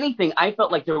 If anything, I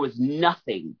felt like there was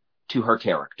nothing to her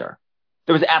character.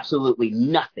 There was absolutely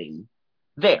nothing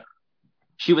there.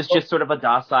 She was just sort of a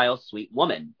docile, sweet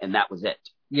woman, and that was it.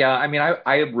 Yeah, I mean,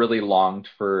 I really longed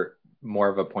for more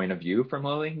of a point of view from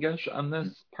Lillian Gish on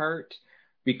this part,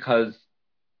 because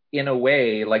in a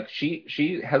way, like,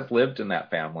 she has lived in that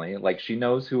family. Like, she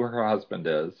knows who her husband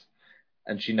is,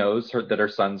 and she knows that her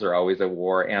sons are always at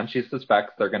war, and she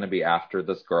suspects they're going to be after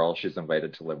this girl she's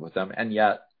invited to live with them. And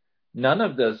yet none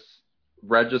of this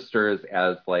registers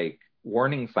as like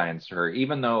warning signs to her,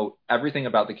 even though everything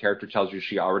about the character tells you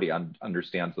she already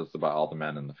understands this about all the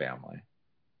men in the family.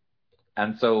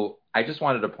 And so I just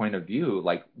wanted a point of view,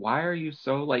 like, why are you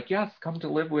so like, yes, come to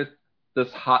live with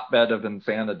this hotbed of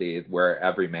insanity where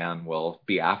every man will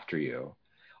be after you.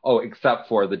 Oh, except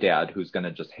for the dad, who's going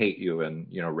to just hate you and,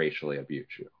 you know, racially abuse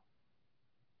you.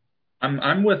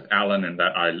 I'm with Alan in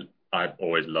that I've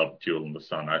always loved Duel in the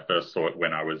Sun. I first saw it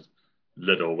when I was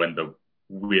little, when the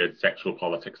weird sexual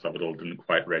politics of it all didn't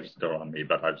quite register on me,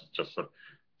 but I was just sort of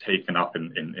taken up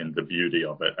in the beauty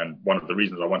of it. And one of the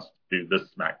reasons I wanted to do this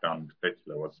Smackdown in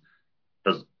particular was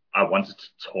because I wanted to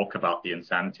talk about the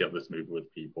insanity of this movie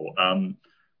with people.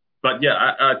 But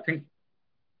yeah,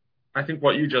 I think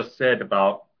what you just said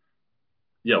about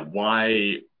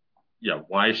why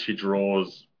she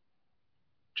draws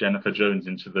Jennifer Jones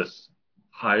into this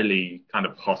highly kind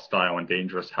of hostile and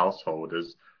dangerous household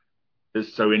is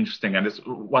so interesting. And it's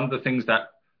one of the things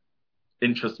that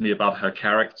interests me about her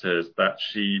character is that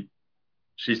she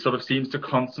sort of seems to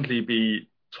constantly be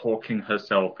talking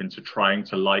herself into trying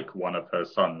to like one of her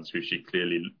sons, who she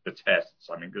clearly detests.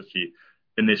 I mean, because she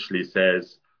initially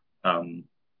says,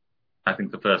 I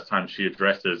think the first time she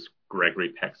addresses Gregory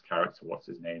Peck's character, what's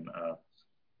his name?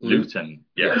 Luton.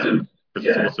 Yes. Because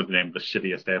it's also the name of the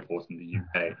shittiest airport in the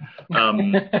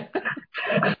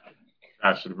UK.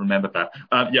 I should have remembered that.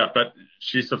 But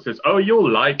she sort of says, "Oh, you'll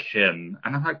like him,"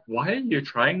 and I'm like, "Why are you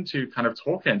trying to kind of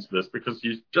talk into this? Because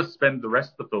you just spend the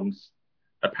rest of the films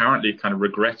apparently kind of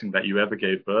regretting that you ever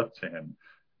gave birth to him."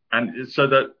 And so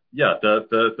that,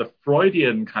 the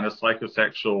Freudian kind of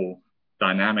psychosexual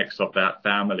dynamics of that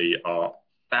family are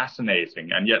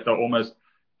fascinating, and yet they're almost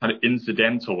kind of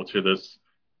incidental to this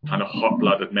kind of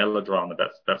hot-blooded melodrama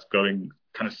that's going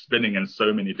kind of spinning in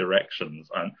so many directions.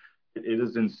 And it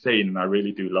is insane, and I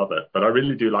really do love it. But I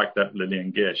really do like that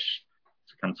Lillian Gish,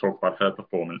 to kind of talk about her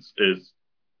performance, is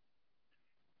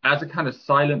as a kind of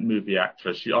silent movie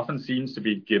actress, she often seems to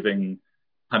be giving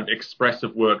kind of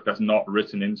expressive work that's not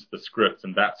written into the script.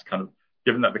 And that's kind of,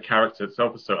 given that the character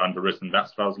itself is so underwritten,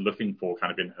 that's what I was looking for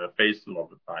kind of in her face a lot of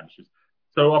the time. She's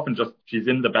so often she's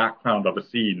in the background of a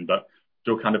scene, but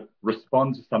she'll kind of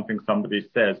respond to something somebody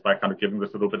says by kind of giving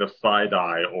this little bit of side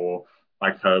eye, or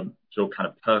like she'll kind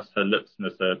of purse her lips in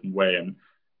a certain way. And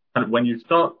kind of when you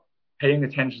start paying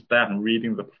attention to that and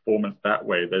reading the performance that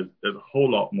way, there's a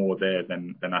whole lot more there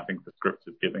than I think the script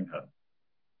is giving her.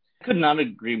 I could not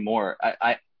agree more.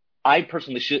 I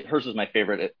personally, hers was my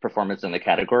favorite performance in the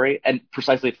category, and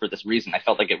precisely for this reason. I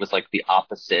felt like it was like the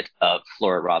opposite of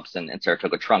Flora Robson and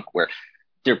Saratoga Trunk, where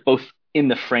they're both in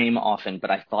the frame often,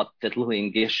 but I thought that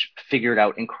Lillian Gish figured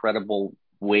out incredible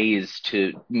ways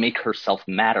to make herself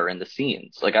matter in the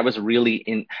scenes. Like I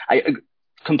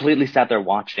completely sat there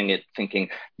watching it thinking,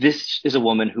 this is a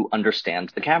woman who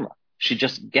understands the camera. She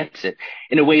just gets it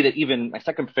in a way that even my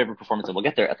second favorite performance, and we'll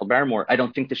get there, Ethel Barrymore, I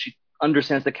don't think that she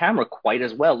understands the camera quite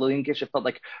as well. Lillian Gish, it felt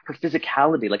like her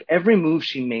physicality, like every move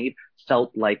she made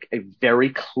felt like a very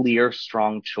clear,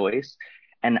 strong choice.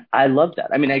 And I love that.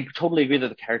 I mean, I totally agree that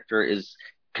the character is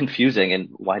confusing and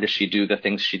why does she do the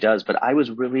things she does? But I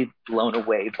was really blown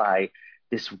away by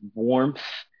this warmth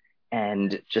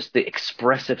and just the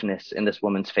expressiveness in this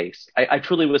woman's face. I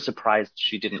truly was surprised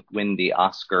she didn't win the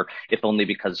Oscar, if only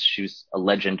because she was a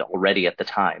legend already at the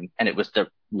time. And it was the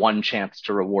one chance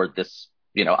to reward this,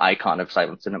 icon of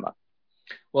silent cinema.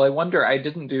 Well, I wonder, I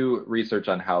didn't do research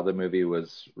on how the movie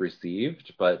was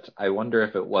received, but I wonder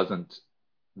if it wasn't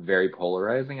very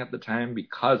polarizing at the time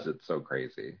because it's so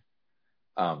crazy.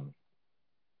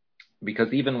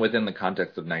 Because even within the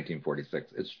context of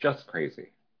 1946, it's just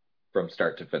crazy from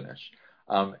start to finish.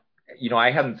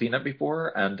 I hadn't seen it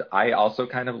before, and I also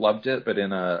kind of loved it, but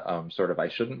in a sort of I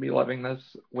shouldn't be loving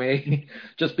this way,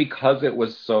 just because it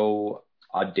was so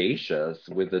audacious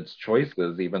with its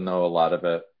choices, even though a lot of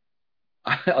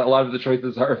the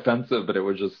choices are offensive, but it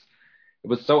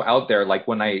was so out there. Like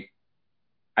when I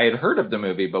had heard of the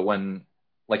movie, but when,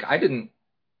 like, I didn't,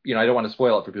 I don't want to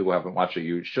spoil it for people who haven't watched it.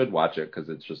 You should watch it because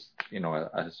it's just,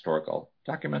 a historical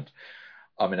document.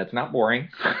 And it's not boring.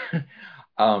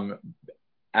 But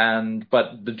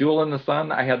the Duel in the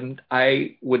Sun,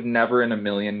 I would never in a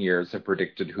million years have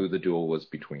predicted who the duel was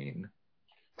between.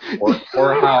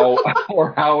 or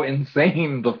how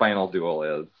insane the final duel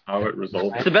is. How it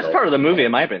resolves. It's the best part of the movie,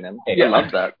 in my opinion. Yeah. I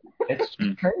love that. It's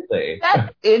crazy.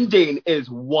 That ending is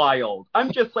wild.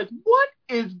 I'm just like, what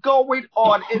is going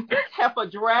on? Is this heifer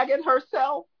dragging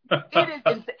herself? It is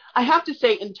insane. I have to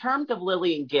say, in terms of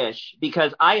Lillian Gish,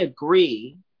 because I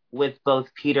agree with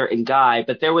both Peter and Guy,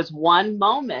 but there was one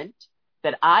moment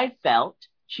that I felt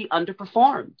she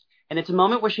underperformed. And it's a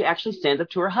moment where she actually stands up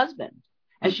to her husband.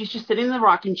 And she's just sitting in the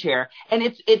rocking chair. And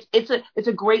it's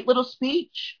a great little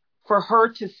speech for her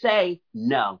to say,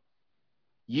 no,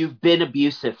 you've been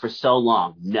abusive for so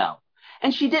long. No.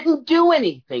 And she didn't do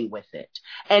anything with it.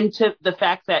 And to the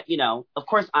fact that, of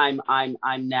course I'm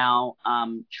now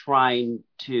trying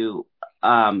to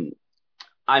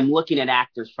I'm looking at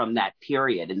actors from that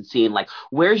period and seeing like,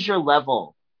 where's your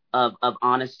level of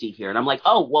honesty here? And I'm like,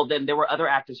 oh, well, then there were other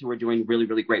actors who were doing really,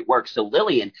 really great work. So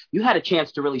Lillian, you had a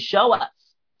chance to really show us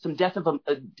some depth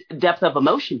of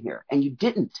emotion here, and you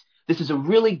didn't. This is a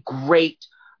really great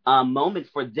moment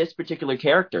for this particular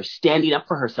character standing up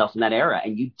for herself in that era,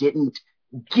 and you didn't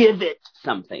give it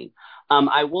something.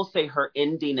 I will say her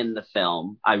ending in the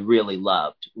film I really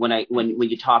loved. When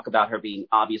you talk about her being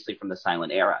obviously from the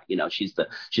silent era, she's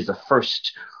the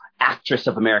first actress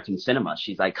of American cinema.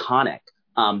 She's iconic.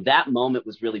 That moment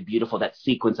was really beautiful. That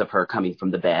sequence of her coming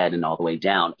from the bed and all the way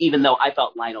down, even though I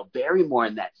felt Lionel Barrymore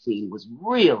in that scene was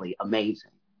really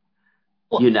amazing.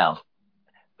 Well,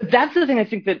 That's the thing I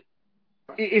think that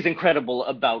is incredible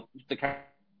about the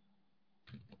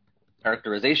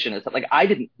characterization is that, like, I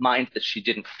didn't mind that she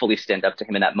didn't fully stand up to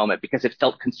him in that moment because it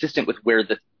felt consistent with where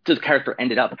the character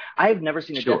ended up. I've never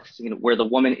seen a death scene where the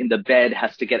woman in the bed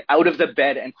has to get out of the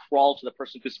bed and crawl to the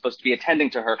person who's supposed to be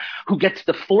attending to her, who gets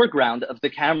the foreground of the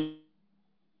camera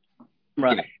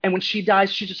camera, and when she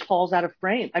dies, she just falls out of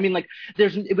frame. I mean, like,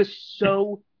 it was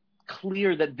so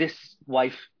clear that this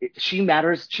wife, she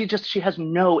matters. She has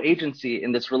no agency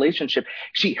in this relationship.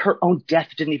 Her own death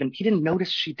he didn't notice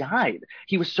she died.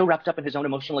 He was so wrapped up in his own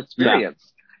emotional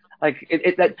experience. Like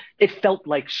it felt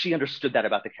like she understood that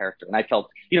about the character. And I felt,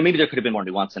 maybe there could have been more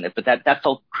nuance in it, but that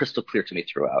felt crystal clear to me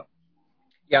throughout.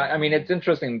 Yeah. I mean, it's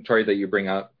interesting, Tori, that you bring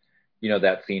up,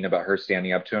 that scene about her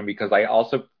standing up to him, because I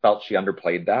also felt she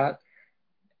underplayed that.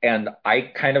 And I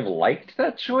kind of liked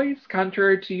that choice,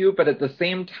 contrary to you, but at the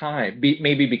same time,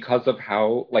 maybe because of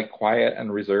how like quiet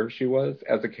and reserved she was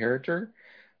as a character,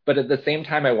 but at the same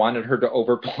time, I wanted her to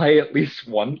overplay at least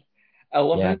one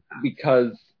element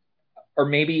because, or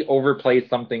maybe overplay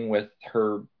something with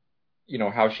her,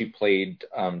 how she played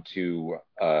to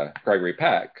Gregory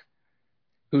Peck,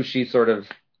 who she sort of,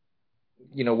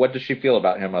 what does she feel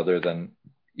about him other than,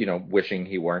 wishing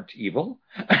he weren't evil?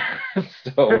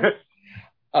 So.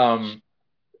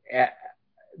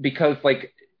 Because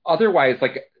like otherwise,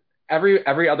 like every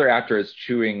other actor is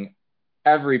chewing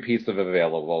every piece of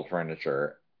available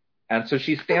furniture, and so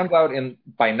she stands out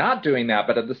by not doing that.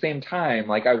 But at the same time,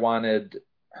 like I wanted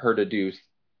her to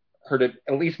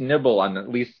at least nibble on at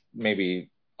least maybe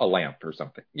a lamp or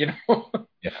something,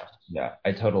 Yeah,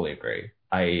 I totally agree.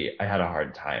 I had a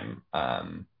hard time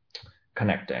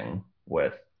connecting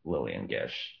with Lillian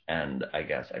Gish, and I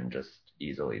guess I'm just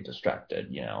easily distracted,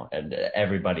 and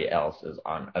everybody else is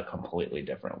on a completely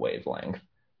different wavelength.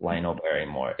 Lionel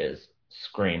Barrymore is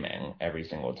screaming every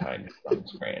single time he's on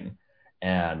screen,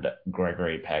 and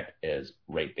Gregory Peck is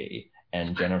rapey,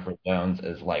 and Jennifer Jones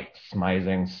is like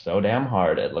smizing so damn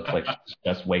hard it looks like she's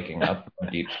just waking up from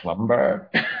a deep slumber.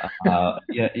 So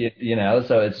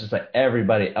it's just like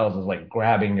everybody else is like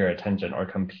grabbing your attention or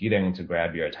competing to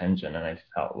grab your attention, and I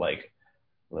felt like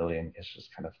Lillian Gish just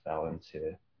kind of fell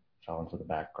into the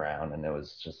background, and it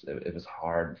was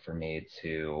hard for me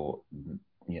to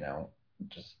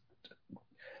just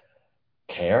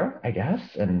care, I guess,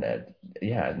 and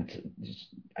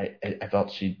I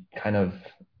felt she kind of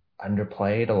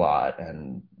underplayed a lot,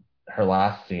 and her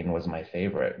last scene was my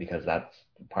favorite because that's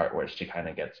the part where she kind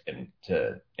of gets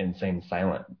into insane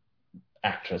silent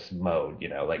actress mode,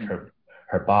 like her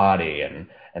body and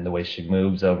the way she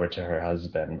moves over to her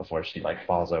husband before she like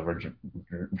falls over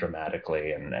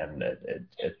dramatically, and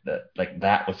it like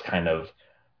that was kind of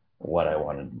what I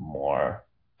wanted more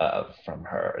of from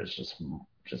her, is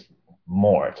just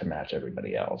more to match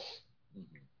everybody else.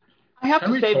 I have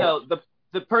to say though,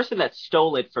 the person that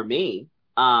stole it for me,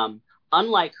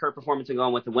 unlike her performance in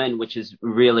Gone with the Wind, which is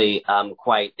really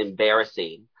quite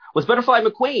embarrassing, was Butterfly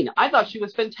McQueen. I thought she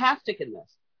was fantastic in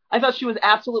this. I thought she was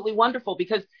absolutely wonderful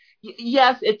because,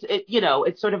 yes,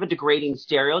 it's sort of a degrading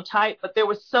stereotype, but there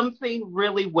was something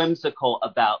really whimsical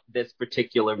about this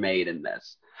particular maid in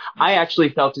this. I actually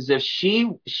felt as if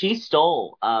she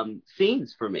stole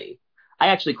scenes for me. I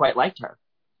actually quite liked her.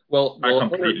 Well, I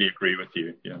completely agree with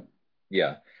you.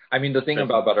 Yeah. I mean, the thing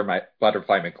about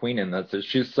Butterfly McQueen in this is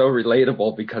she's so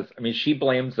relatable because, I mean, she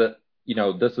blames it,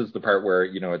 this is the part where,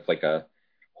 it's like a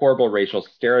horrible racial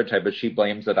stereotype, but she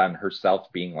blames it on herself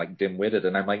being like dim-witted.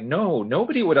 And I'm like, no,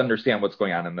 nobody would understand what's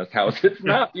going on in this house. It's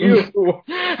not you.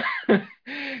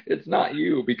 It's not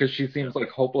you, because she seems like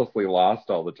hopelessly lost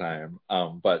all the time.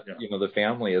 But the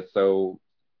family is so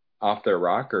off their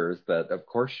rockers that of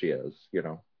course she is,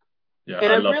 Yeah,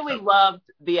 and I really loved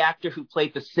the actor who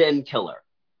played the Sin Killer.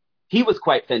 He was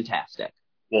quite fantastic.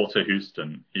 Walter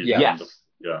Houston. Yes.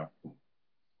 Yeah.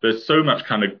 There's so much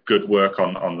kind of good work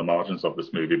on the margins of this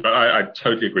movie, but I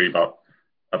totally agree about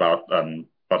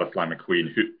Butterfly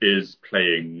McQueen, who is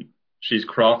playing. She's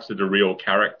crafted a real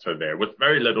character there with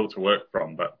very little to work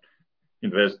from, but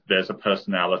there's a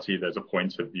personality, there's a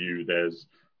point of view, there's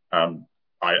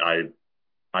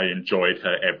I enjoyed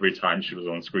her every time she was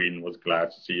on screen. Was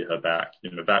glad to see her back.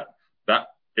 That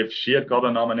if she had got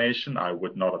a nomination, I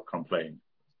would not have complained.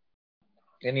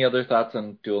 Any other thoughts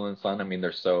on Duel in the Sun? I mean,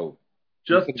 they're so.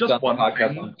 Just one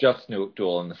podcast on just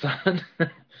Duel in the Sun.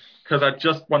 Because I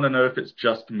just want to know if it's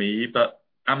just me, but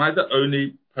am I the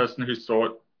only person who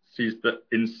sees the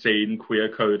insane queer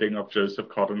coding of Joseph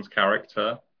Cotton's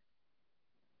character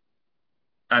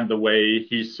and the way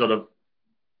he sort of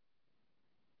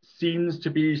seems to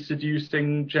be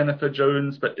seducing Jennifer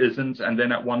Jones but isn't, and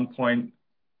then at one point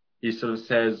he sort of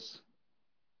says,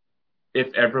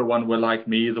 if everyone were like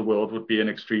me, the world would be an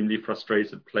extremely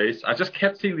frustrated place. I just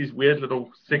kept seeing these weird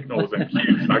little signals and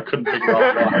cues, and I couldn't figure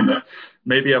out why.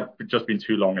 Maybe I've just been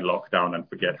too long in lockdown and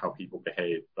forget how people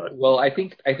behave. But well, I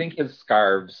think his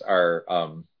scarves are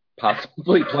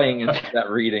possibly playing into that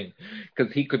reading,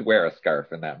 because he could wear a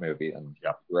scarf in that movie and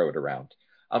throw it around.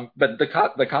 But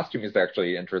the costume is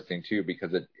actually interesting too,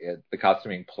 because the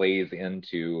costuming plays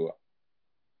into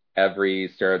every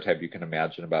stereotype you can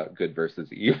imagine about good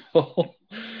versus evil.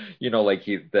 Like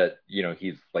he's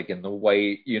like in the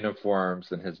white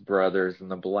uniforms and his brother's in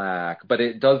the black, but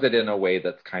it does it in a way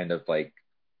that's kind of like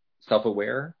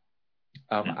self-aware.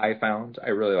 I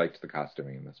really liked the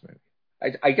costuming in this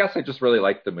movie. I guess I just really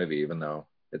liked the movie, even though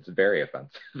it's very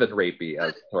offensive and rapey,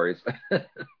 as Tori said.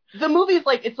 The movie is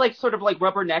like, it's like sort of like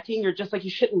rubbernecking. You're just like, you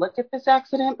shouldn't look at this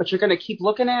accident, but you're going to keep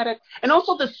looking at it. And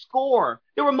also the score.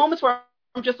 There were moments where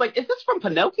I'm just like, is this from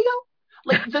Pinocchio?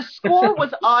 Like, the score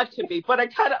was odd to me, but I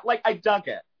kind of, like, I dug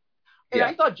it. And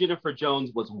I thought Jennifer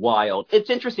Jones was wild. It's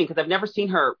interesting because I've never seen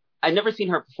her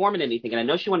perform in anything. And I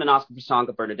know she won an Oscar for Song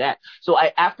of Bernadette. So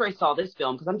after I saw this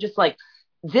film, because I'm just like,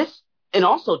 this, and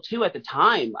also too, at the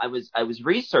time I was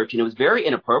researching, it was very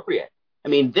inappropriate. I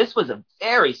mean, this was a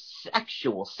very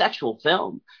sexual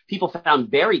film. People found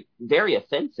very, very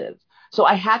offensive. So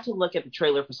I had to look at the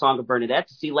trailer for Song of Bernadette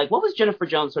to see, like, what was Jennifer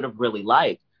Jones sort of really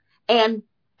like? And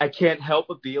I can't help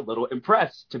but be a little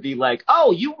impressed to be like,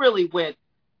 oh, you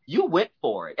went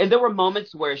for it. And there were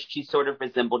moments where she sort of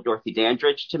resembled Dorothy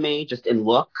Dandridge to me, just in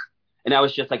look. And I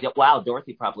was just like, wow,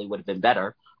 Dorothy probably would have been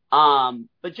better.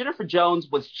 But Jennifer Jones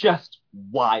was just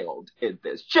wild in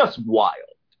this, just wild.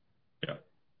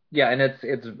 Yeah, and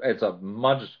it's a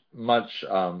much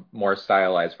more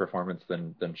stylized performance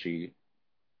than she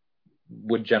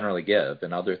would generally give.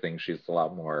 In other things, she's a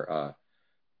lot more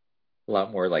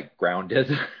like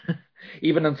grounded.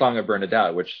 Even in Song of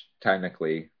Bernadette, which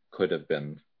technically could have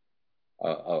been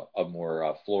a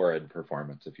more florid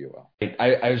performance, if you will.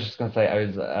 I was just gonna say, I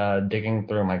was digging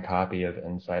through my copy of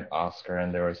Inside Oscar,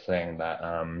 and they were saying that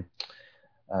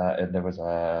there was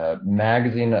a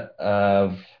magazine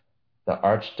of the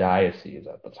Archdiocese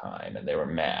at the time, and they were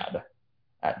mad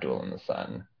at Duel in the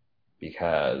Sun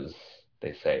because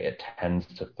they say it tends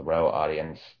to throw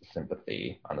audience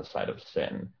sympathy on the side of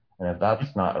sin. And if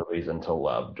that's not a reason to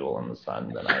love Duel in the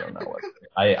Sun, then I don't know what.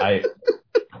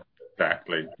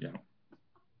 Exactly. Yeah.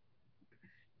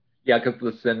 Yeah, because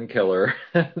the sin killer.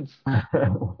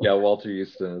 Yeah, Walter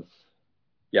Euston is.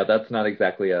 Yeah, that's not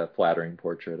exactly a flattering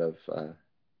portrait of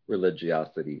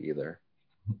religiosity either.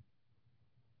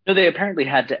 No, they apparently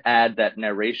had to add that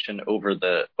narration over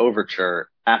the overture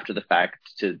after the fact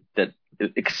that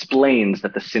it explains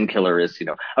that the sin killer is,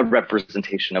 a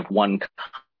representation of one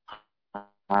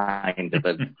kind of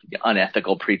an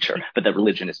unethical preacher, but that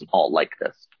religion isn't all like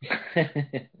this.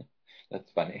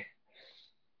 That's funny.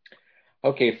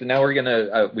 Okay, so now we're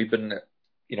gonna.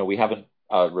 We haven't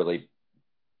really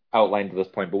outlined to this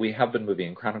point, but we have been moving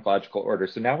in chronological order.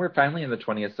 So now we're finally in the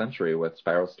 20th century with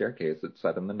Spiral Staircase. It's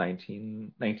set in the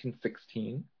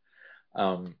 1916.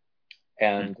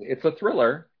 And it's a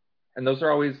thriller. And those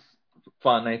are always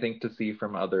fun, I think, to see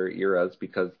from other eras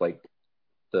because, like,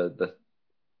 the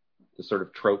sort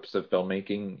of tropes of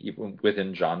filmmaking, even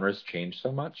within genres, change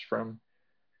so much from...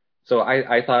 So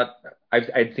I thought...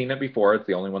 I'd seen it before. It's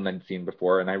the only one I'd seen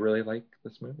before, and I really like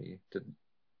this movie.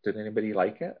 Did anybody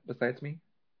like it besides me?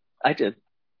 I did.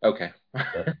 Okay.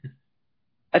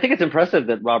 I think it's impressive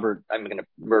that Robert, I'm going to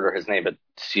murder his name, but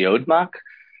Siodmak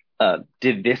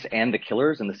did this and The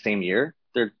Killers in the same year.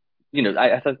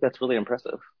 I thought that's really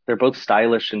impressive. They're both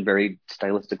stylish and very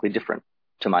stylistically different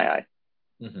to my eye.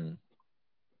 Mm-hmm.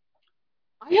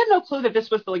 I had no clue that this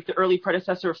was the early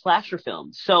predecessor of slasher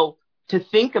films. So to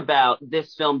think about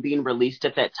this film being released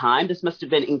at that time, this must have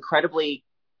been incredibly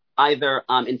either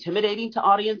intimidating to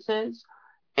audiences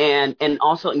and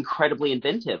also incredibly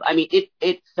inventive. I mean,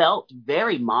 it felt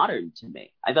very modern to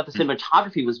me. I thought the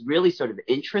cinematography was really sort of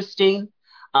interesting.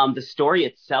 The story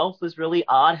itself was really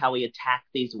odd, how he attacked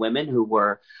these women who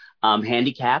were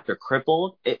handicapped or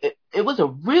crippled. It was a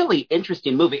really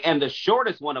interesting movie, and the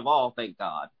shortest one of all, thank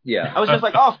God. Yeah. I was just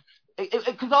like,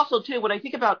 because also, too, when I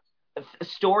think about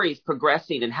stories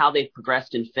progressing and how they've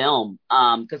progressed in film,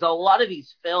 because a lot of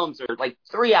these films are like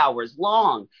 3 hours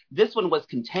long. This one was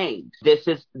contained. This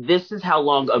is how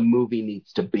long a movie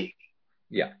needs to be.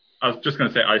 Yeah. I was just going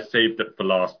to say I saved it for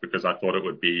last because I thought it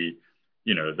would be,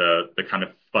 the kind of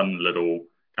fun little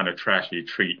kind of trashy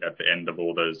treat at the end of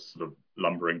all those sort of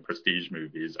lumbering prestige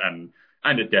movies, and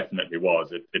it definitely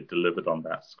was. It delivered on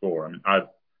that score. I mean,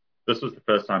 this was the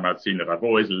first time I'd seen it. I've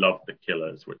always loved The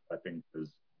Killers, which I think is,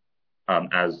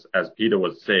 as Peter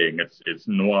was saying, it's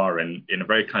noir in a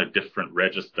very kind of different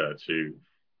register to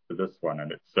this one,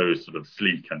 and it's so sort of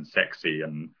sleek and sexy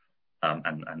and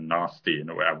nasty in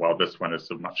a way. While this one is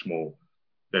sort of much more.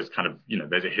 There's kind of,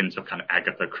 there's a hint of kind of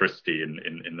Agatha Christie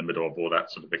in the middle of all that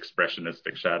sort of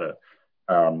expressionistic shadow.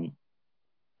 And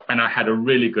I had a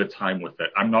really good time with it.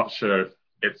 I'm not sure if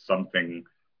it's something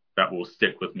that will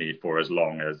stick with me for as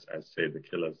long as say The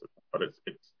Killers. But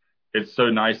it's so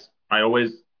nice. I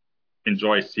always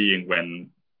enjoy seeing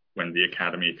when the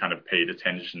Academy kind of paid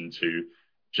attention to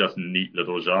just neat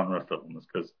little genre films,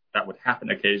 because that would happen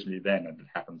occasionally then, and it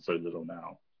happens so little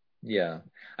now. Yeah.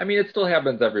 I mean, it still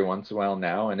happens every once in a while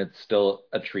now, and it's still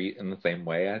a treat in the same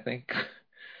way, I think.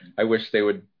 I wish they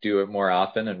would do it more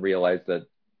often and realize that,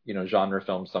 you know, genre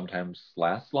films sometimes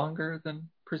last longer than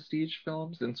prestige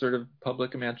films in sort of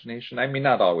public imagination. I mean,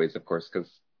 not always, of course,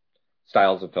 because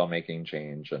styles of filmmaking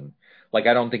change. And, like,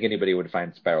 I don't think anybody would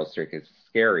find Spiral Staircase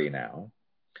scary now.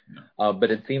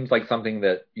 But it seems like something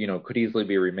that, you know, could easily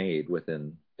be remade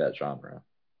within that genre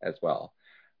as well.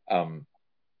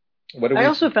 I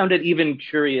also found it even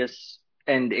curious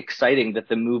and exciting that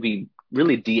the movie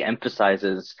really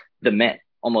de-emphasizes the men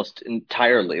almost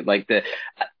entirely. Like that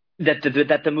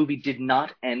the movie did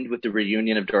not end with the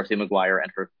reunion of Dorothy McGuire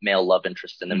and her male love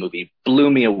interest in the movie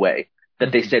blew me away.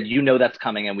 That they said, you know, that's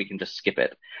coming and we can just skip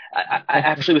it. I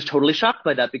actually was totally shocked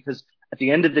by that, because at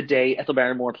the end of the day, Ethel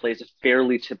Barrymore plays a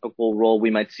fairly typical role we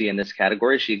might see in this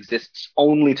category. She exists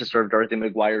only to serve Dorothy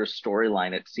McGuire's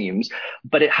storyline, it seems.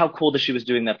 But how cool that she was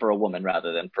doing that for a woman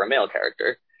rather than for a male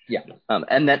character. Yeah.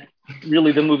 And that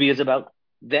really the movie is about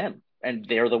them, and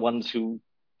they're the ones who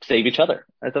save each other.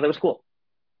 I thought that was cool.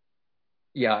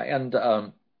 Yeah, and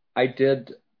I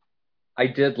did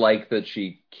like that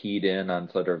she keyed in on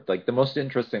sort of, like, the most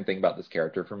interesting thing about this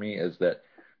character for me is that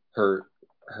her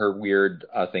weird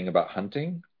thing about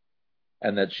hunting,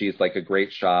 and that she's like a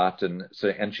great shot, and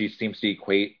she seems to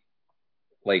equate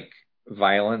like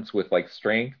violence with like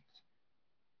strength,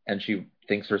 and she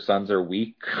thinks her sons are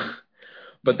weak.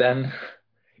 But then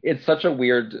it's such a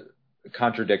weird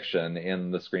contradiction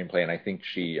in the screenplay, and I think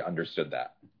she understood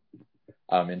that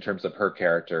in terms of her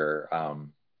character.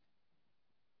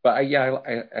 But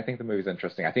I think the movie's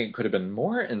interesting. I think it could have been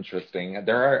more interesting.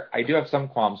 I do have some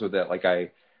qualms with it. Like,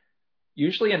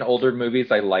 usually in older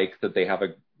movies, I like that they have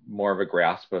more of a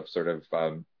grasp of sort of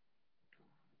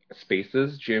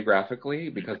spaces geographically,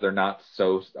 because they're not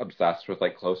so obsessed with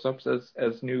like close-ups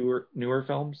as newer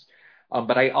films.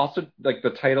 But I also like the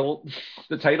title.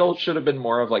 The title should have been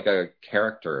more of like a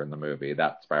character in the movie,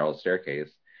 that Spiral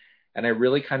Staircase. And I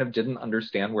really kind of didn't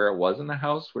understand where it was in the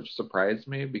house, which surprised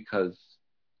me, because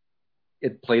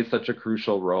it plays such a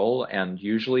crucial role. And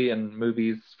usually in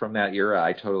movies from that era,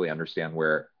 I totally understand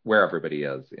where everybody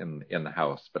is in the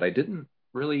house. But I didn't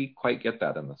really quite get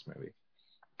that in this movie.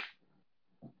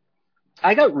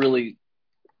 I got really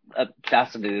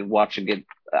fascinated watching it.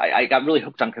 I got really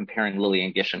hooked on comparing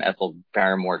Lillian Gish and Ethel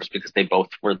Barrymore, just because they both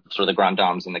were sort of the grand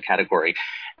dames in the category.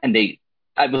 And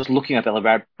I was looking at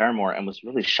Ethel Barrymore and was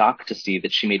really shocked to see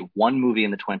that she made one movie in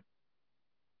the 20s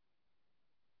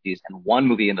and one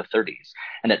movie in the 30s.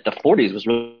 And at the 40s was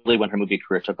really when her movie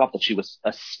career took off, that she was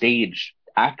a stage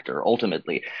actor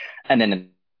ultimately. And then in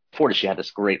the 40s, she had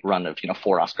this great run of,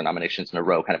 4 Oscar nominations in a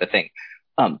row kind of a thing.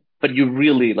 But you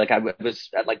really, like,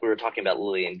 we were talking about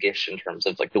Lillian Gish in terms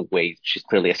of like the way she's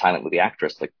clearly a silent movie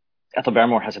actress. Like, Ethel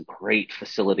Barrymore has a great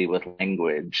facility with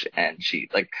language, and she's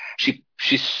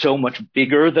so much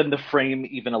bigger than the frame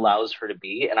even allows her to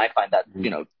be. And I find that,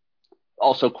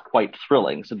 also quite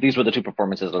thrilling. So these were the two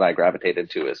performances that I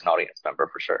gravitated to as an audience member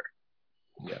for sure.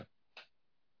 Yeah.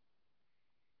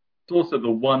 It's also the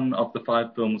one of the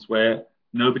 5 films where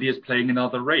nobody is playing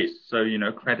another race. So,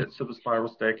 credits to the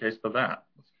Spiral Staircase for that.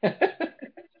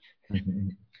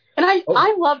 And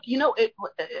I loved,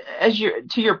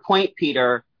 to your point,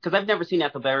 Peter, because I've never seen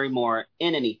Ethel Barrymore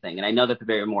in anything. And I know that the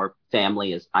Barrymore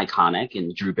family is iconic,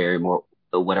 and Drew Barrymore,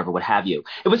 whatever, what have you.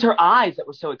 It was her eyes that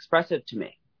were so expressive to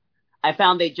me. I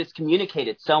found they just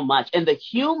communicated so much. And the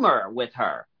humor with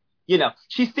her,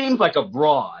 she seems like a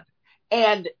broad.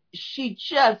 And she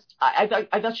just, I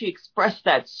thought she expressed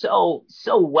that so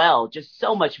well, just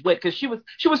so much wit, because she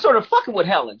was sort of fucking with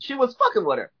Helen. She was fucking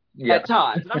with her at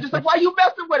times. And I'm just like, why are you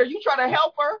messing with her? You trying to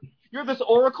help her? You're this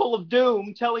oracle of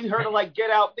doom telling her to like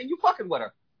get out, then you fucking with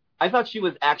her. I thought she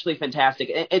was actually fantastic.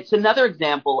 It's another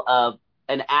example of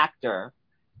an actor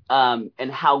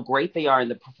and how great they are in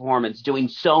the performance, doing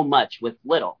so much with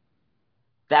little.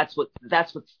 That's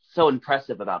what's so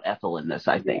impressive about Ethel in this,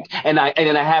 I think. Yeah. And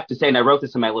I have to say, and I wrote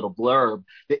this in my little blurb,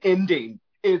 the ending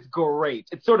is great.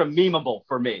 It's sort of memeable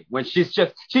for me when she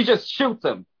just shoots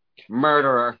him,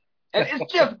 murderer, and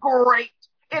it's just great.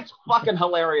 It's fucking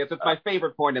hilarious. It's my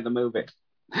favorite point in the movie.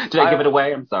 Did I give it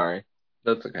away? I'm sorry.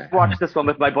 That's okay. Watched this one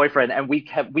with my boyfriend, and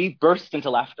we burst into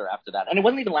laughter after that. And it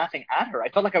wasn't even laughing at her. I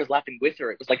felt like I was laughing with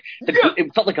her. It was like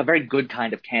it felt like a very good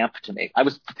kind of camp to me. I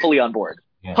was fully on board.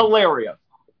 Yeah. Hilarious.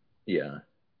 Yeah.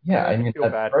 Yeah, I I mean, feel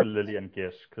at bad for first, Lillian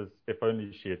Gish, because if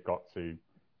only she had got to,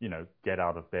 get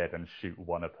out of bed and shoot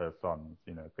one of her sons,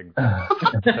 things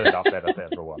turned out better for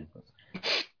everyone.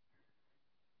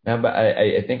 no, but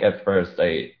I think at first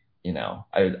I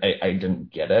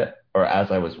didn't get it, or as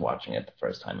I was watching it the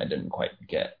first time, I didn't quite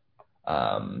get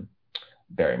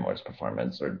Barrymore's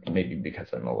performance, or maybe because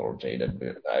I'm a little jaded.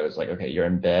 But I was like, okay, you're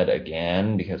in bed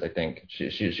again, because I think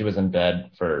she was in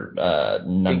bed for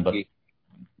none but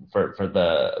for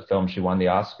the film she won the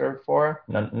Oscar for,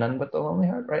 none but the Lonely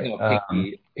Heart, right? No,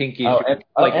 Pinky.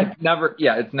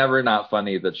 It's never not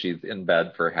funny that she's in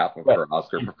bed for half of her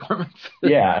Oscar performance.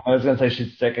 Yeah, I was gonna say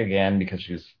she's sick again because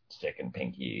she was sick in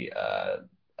Pinky.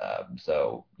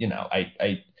 So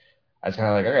I was kind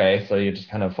of like, okay, so you're just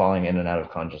kind of falling in and out of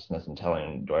consciousness and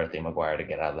telling Dorothy McGuire to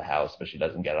get out of the house, but she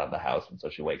doesn't get out of the house, and so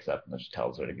she wakes up and then she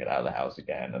tells her to get out of the house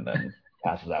again, and then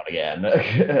passes out again.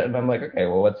 And I'm like, okay,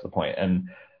 well, what's the point? And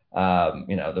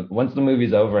once the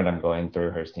movie's over and I'm going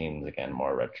through her scenes again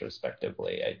more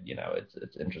retrospectively,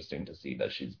 it's interesting to see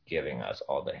that she's giving us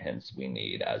all the hints we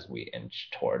need as we inch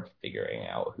toward figuring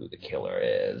out who the killer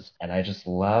is. And I just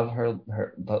love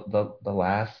the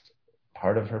last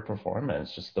part of her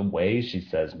performance, just the way she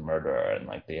says murderer and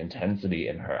like the intensity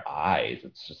in her eyes.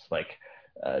 It's just like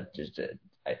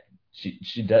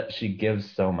she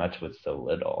gives so much with so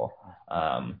little.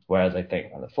 Whereas I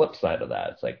think on the flip side of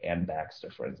that, it's like Anne Baxter,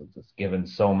 for instance, is given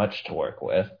so much to work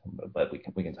with, but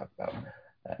we can talk about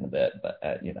that in a bit. But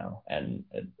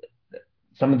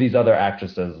some of these other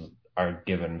actresses are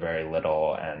given very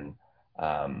little, and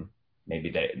maybe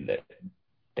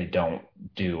they don't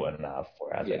do enough.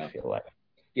 Whereas I feel like,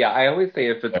 I always say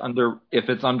if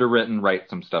it's underwritten, write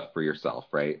some stuff for yourself,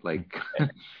 right? Like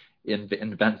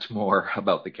invent more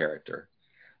about the character.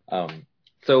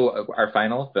 So our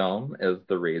final film is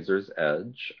The Razor's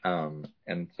Edge,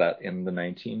 and set in the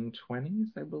 1920s,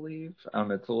 I believe.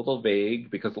 It's a little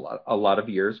vague because a lot of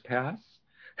years pass.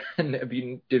 And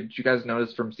did you guys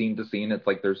notice from scene to scene, it's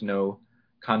like there's no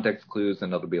context clues,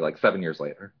 and it'll be like 7 years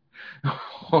later.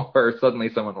 Or suddenly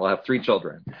someone will have 3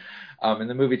 children. And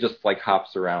the movie just like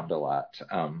hops around a lot.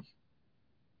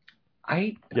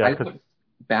 I went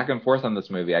back and forth on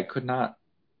this movie. I could not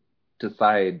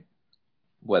decide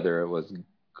whether it was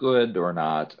good or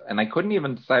not. And I couldn't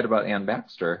even decide about Anne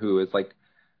Baxter, who is like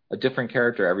a different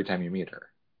character every time you meet her.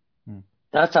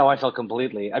 That's how I felt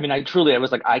completely. I mean, I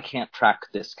was like, I can't track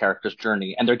this character's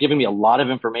journey. And they're giving me a lot of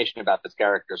information about this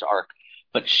character's arc.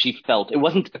 But it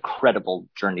wasn't a credible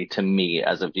journey to me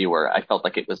as a viewer. I felt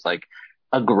like it was like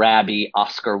a grabby,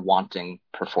 Oscar-wanting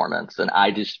performance. And I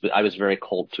was very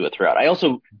cold to it throughout. I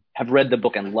also have read the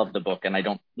book and loved the book, and I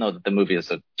don't know that the movie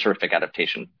is a terrific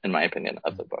adaptation, in my opinion,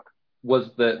 of the book.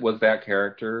 Was that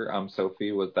character,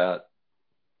 Sophie, was that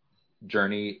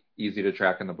journey easy to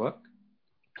track in the book?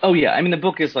 Oh yeah, I mean the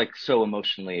book is like so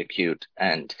emotionally acute,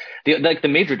 and the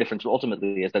major difference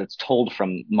ultimately is that it's told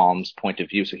from Mom's point of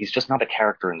view, so he's just not a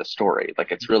character in the story.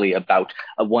 Like it's really about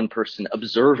a one person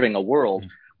observing a world,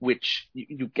 which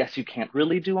you guess you can't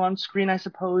really do on screen, I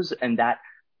suppose, and that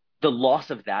the loss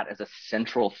of that as a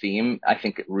central theme, I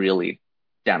think it really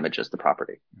damages the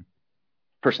property,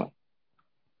 personally.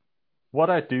 What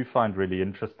I do find really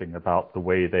interesting about the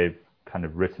way they've kind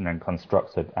of written and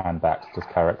constructed Anne Baxter's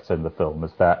character in the film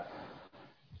is that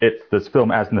this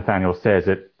film, as Nathaniel says,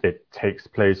 it takes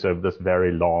place over this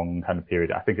very long kind of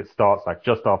period. I think it starts like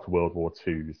just after World War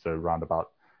II, so around about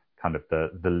kind of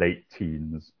the late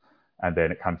teens, and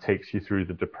then it kind of takes you through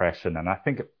the Depression, and I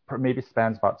think it maybe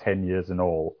spans about 10 years in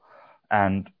all.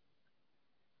 And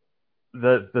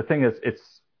the thing is,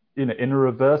 it's in a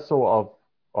reversal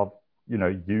of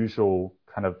usual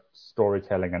kind of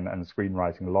storytelling and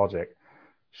screenwriting logic.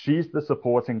 She's the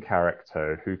supporting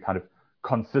character who kind of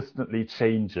consistently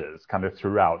changes kind of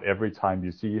throughout every time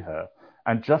you see her.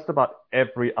 And just about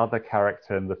every other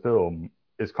character in the film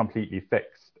is completely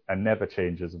fixed and never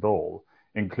changes at all,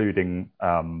 including,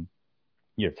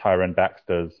 Tyrone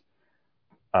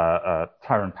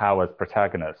Power's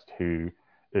protagonist, who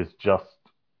is just,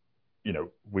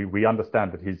 we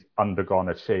understand that he's undergone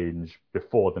a change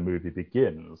before the movie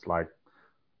begins, like,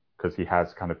 because he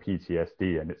has kind of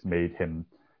PTSD, and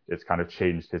it's kind of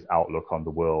changed his outlook on the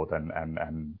world and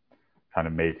kind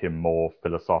of made him more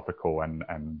philosophical and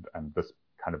this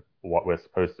kind of what we're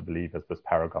supposed to believe as this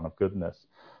paragon of goodness.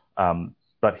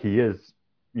 But he is,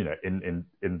 in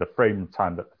the frame of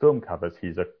time that the film covers,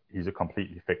 he's a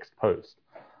completely fixed post.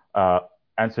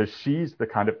 And so she's the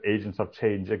kind of agent of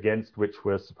change against which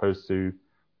we're supposed to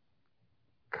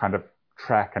kind of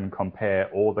track and compare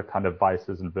all the kind of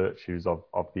vices and virtues of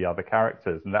the other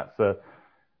characters. And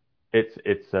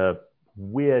it's a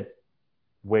weird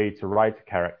way to write a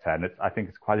character, and I think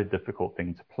it's quite a difficult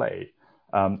thing to play.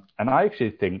 And I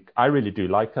actually think I really do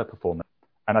like her performance,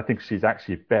 and I think she's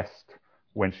actually best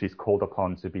when she's called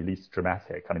upon to be least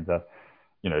dramatic. I mean,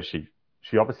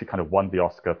 she obviously kind of won the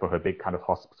Oscar for her big kind of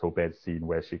hospital bed scene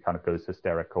where she kind of goes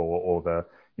hysterical, or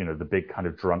the big kind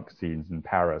of drunk scenes in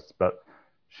Paris. But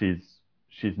she's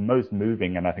most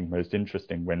moving and I think most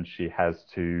interesting when she has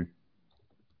to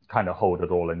kind of hold it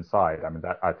all inside. I mean,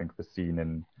 I think the scene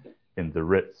in the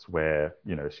Ritz where,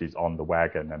 she's on the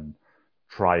wagon and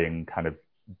trying kind of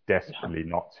desperately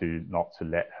not to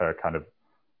let her kind of,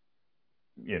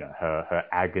 her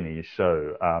agony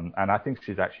show. And I think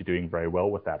she's actually doing very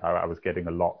well with that. I was getting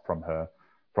a lot from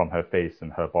her face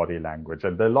and her body language.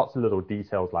 And there are lots of little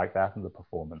details like that in the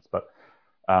performance. But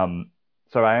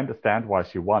so I understand why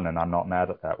she won, and I'm not mad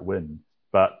at that win.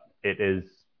 But it is,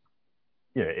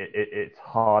 it's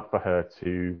hard for her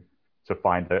to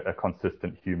find a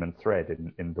consistent human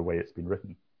thread in the way it's been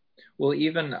written. Well,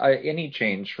 even any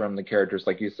change from the characters,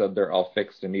 like you said, they're all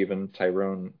fixed, and even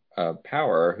Tyrone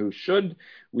Power,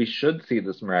 we should see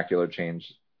this miraculous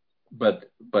change, but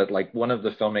like one of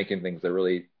the filmmaking things that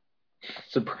really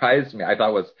surprised me, I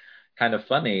thought was kind of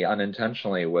funny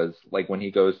unintentionally, was like when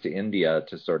he goes to India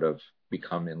to sort of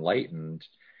become enlightened.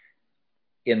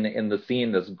 In the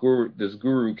scene, this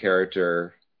guru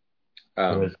character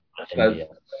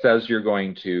says you're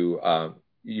going to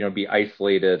be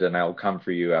isolated, and I'll come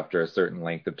for you after a certain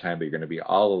length of time, but you're going to be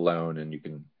all alone,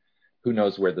 and who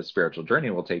knows where the spiritual journey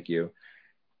will take you.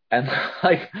 And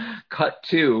like cut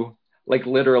to like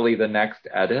literally the next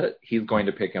edit, he's going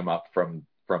to pick him up from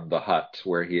the hut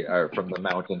from the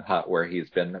mountain hut where he's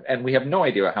been, and we have no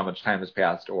idea how much time has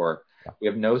passed, or we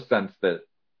have no sense that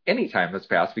any time has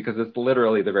passed, because it's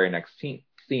literally the very next scene.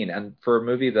 And for a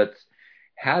movie that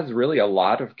has really a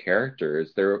lot of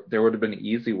characters, there would have been an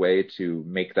easy way to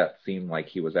make that seem like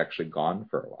he was actually gone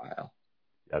for a while.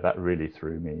 Yeah, that really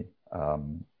threw me.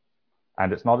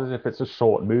 And it's not as if it's a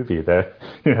short movie. They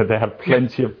have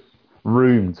plenty of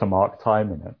room to mark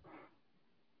time in it.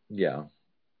 Yeah.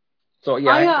 So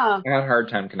yeah, I had a hard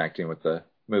time connecting with the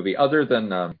movie, other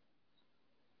than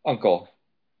Uncle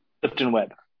Clifton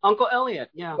Webb. Uncle Elliot,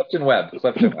 yeah. Clifton Webb,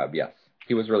 yes.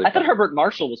 He was really I thought Herbert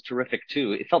Marshall was terrific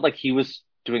too. It felt like he was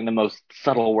doing the most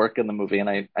subtle work in the movie, and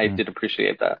I did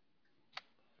appreciate that.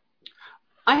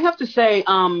 I have to say,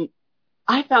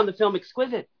 I found the film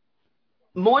exquisite.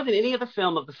 More than any other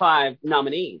film of the 5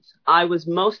 nominees, I was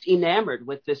most enamored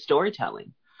with this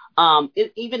storytelling.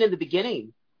 Even in the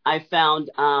beginning, I found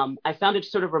it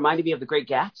sort of reminded me of The Great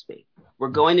Gatsby. We're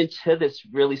going into this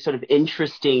really sort of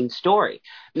interesting story.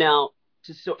 Now,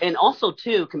 and also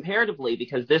too, comparatively,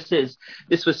 because this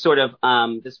was sort of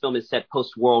this film is set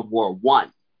post World War I.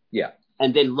 Yeah.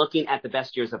 And then looking at The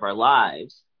Best Years of Our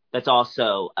Lives, that's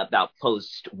also about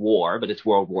post-war, but it's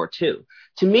World War II.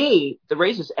 To me, The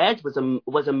Razor's Edge was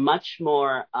a much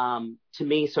more, to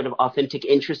me, sort of authentic,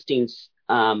 interesting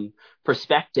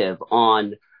perspective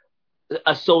on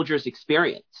a soldier's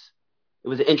experience. It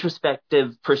was an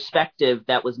introspective perspective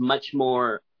that was much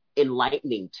more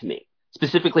enlightening to me,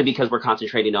 specifically because we're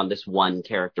concentrating on this one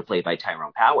character played by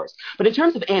Tyrone Powers. But in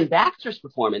terms of Anne Baxter's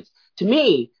performance, to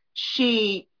me,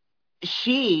 she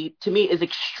to me is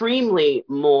extremely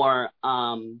more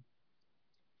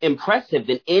impressive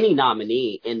than any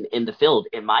nominee in the field,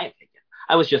 in my opinion.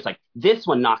 I was just like, this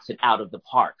one knocks it out of the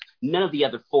park. None of the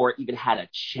other 4 even had a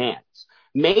chance,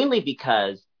 mainly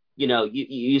because,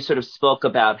 you sort of spoke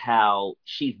about how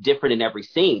she's different in every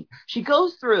scene. She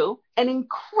goes through an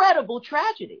incredible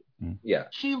tragedy. Yeah.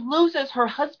 She loses her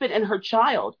husband and her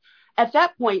child. At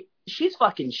that point, she's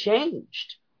fucking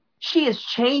changed. She is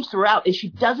changed throughout, and she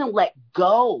doesn't let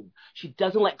go. She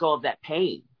doesn't let go of that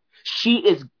pain. She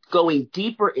is going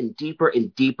deeper and deeper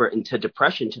and deeper into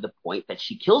depression, to the point that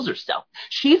she kills herself.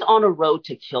 She's on a road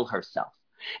to kill herself.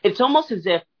 It's almost as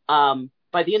if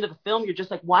by the end of the film, you're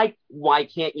just like, why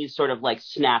can't you sort of like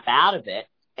snap out of it?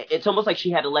 It's almost like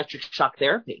she had electric shock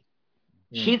therapy.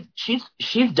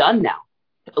 She's done now.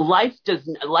 Life does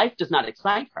not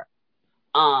excite her.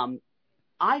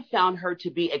 I found her to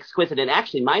be exquisite. And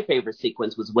actually, my favorite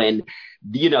sequence was when,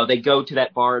 they go to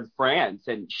that bar in France,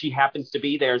 and she happens to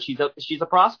be there, and she's a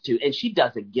prostitute, and she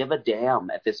doesn't give a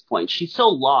damn at this point. She's so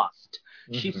lost.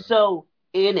 Mm-hmm. She's so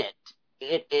in it,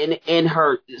 in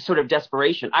her sort of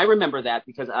desperation. I remember that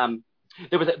because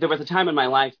there was a time in my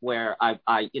life where I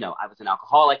was an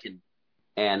alcoholic,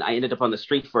 and I ended up on the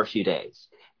street for a few days.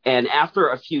 And after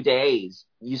a few days,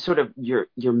 you sort of your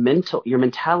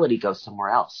mentality goes somewhere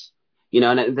else.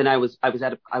 And then I was by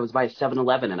a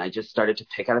 7-Eleven, and I just started to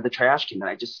pick out of the trash can, and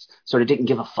I just sort of didn't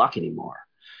give a fuck anymore.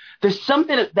 There's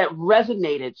something that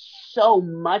resonated so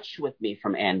much with me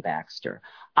from Anne Baxter.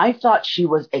 I thought she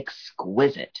was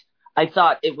exquisite. I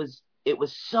thought it was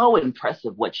so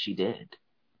impressive what she did.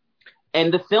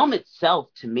 And the film itself,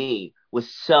 to me, was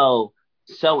so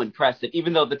impressive.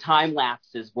 Even though the time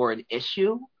lapses were an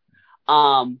issue,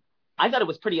 I thought it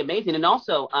was pretty amazing. And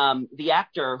also, the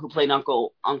actor who played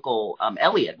Uncle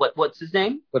Elliot, what's his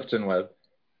name? Clifton Webb.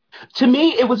 To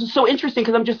me, it was so interesting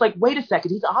because I'm just like, wait a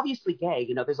second, he's obviously gay.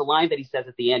 You know, there's a line that he says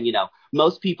at the end, you know,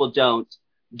 most people don't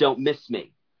miss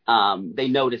me. They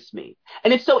notice me.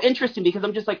 And it's so interesting because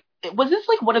I'm just like, was this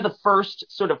like one of the first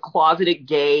sort of closeted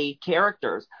gay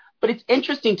characters? But it's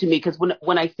interesting to me because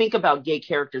when I think about gay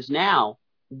characters now,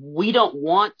 we don't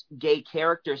want gay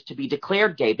characters to be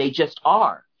declared gay. They just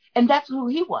are. And that's who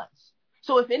he was.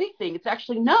 So if anything, it's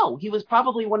actually no. He was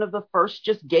probably one of the first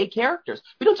just gay characters.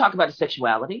 We don't talk about his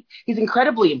sexuality. He's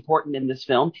incredibly important in this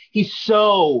film. He's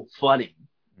so funny.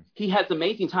 He has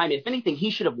amazing time. If anything,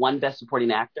 he should have won Best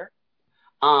Supporting Actor.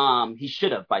 He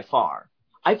should have by far.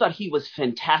 I thought he was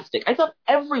fantastic. I thought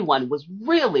everyone was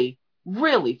really,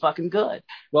 really fucking good.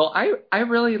 Well, I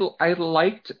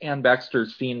liked Anne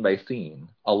Baxter's scene by scene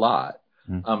a lot.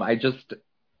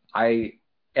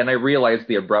 I realized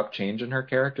the abrupt change in her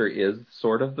character is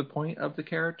sort of the point of the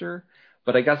character,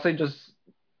 but I guess I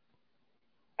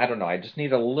don't know. I just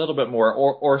need a little bit more,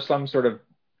 or some sort of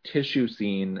tissue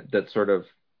scene that sort of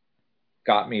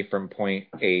got me from point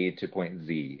A to point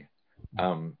Z.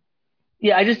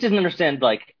 Yeah, I just didn't understand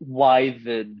like why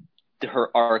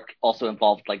her arc also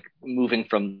involved like moving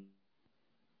from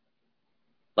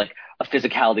like a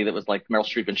physicality that was like Meryl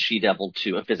Streep and She-Devil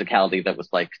to a physicality that was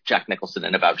like Jack Nicholson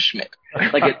and About Schmidt.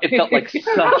 Like it felt like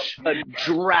such a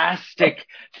drastic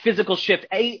physical shift,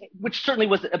 which certainly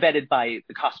was abetted by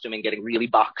the costuming getting really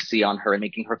boxy on her and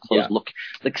making her clothes look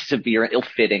like severe and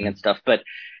ill-fitting and stuff. But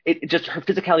it just, her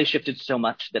physicality shifted so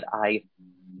much that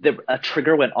a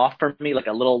trigger went off for me, like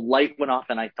a little light went off,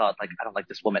 and I thought, like, I don't like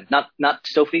this woman. Not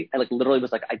Sophie. I like literally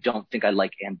was like, I don't think I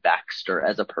like Anne Baxter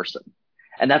as a person.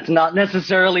 And that's not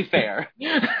necessarily fair.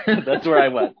 That's where I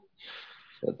went.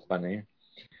 That's funny.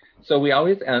 So we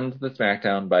always end the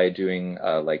Smackdown by doing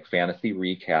like fantasy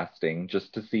recasting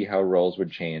just to see how roles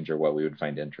would change or what we would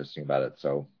find interesting about it.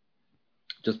 So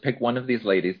just pick one of these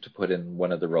ladies to put in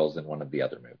one of the roles in one of the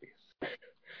other movies.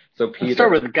 So Peter. Let's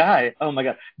start with the guy. Oh my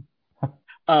God.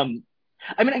 I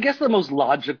mean, I guess the most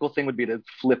logical thing would be to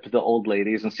flip the old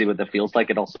ladies and see what that feels like.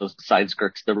 It also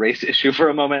side-skirts the race issue for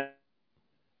a moment.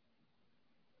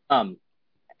 And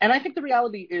I think the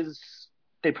reality is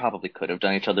they probably could have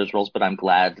done each other's roles, but I'm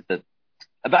glad that.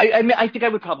 But I think I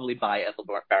would probably buy Ethel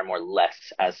Barrymore less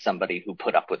as somebody who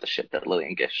put up with the shit that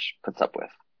Lillian Gish puts up with.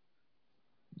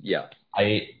 Yeah,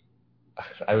 I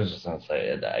was just gonna say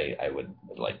it. I would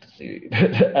like to see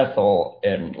Ethel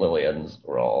in Lillian's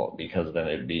role because then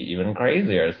it'd be even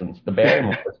crazier since the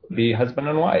Barrymores would be husband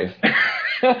and wife.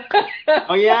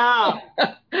 Oh yeah,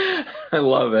 I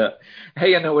love it.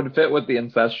 Hey, and it would fit with the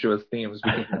incestuous themes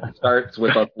because it starts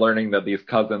with us learning that these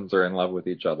cousins are in love with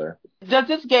each other. Does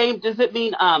it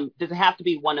mean does it have to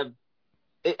be one of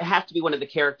the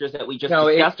characters that we just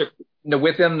discussed?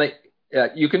 Within the.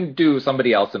 You can do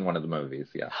somebody else in one of the movies,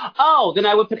 yeah. Oh, then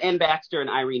I would put Anne Baxter in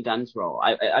Irene Dunn's role.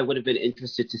 I would have been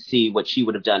interested to see what she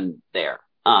would have done there.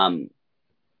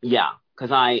 Yeah,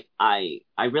 because I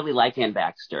really like Anne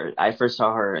Baxter. I first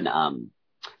saw her in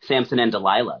Samson and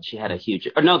Delilah. She had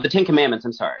the Ten Commandments,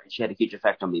 I'm sorry. She had a huge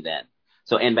effect on me then.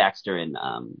 So Anne Baxter in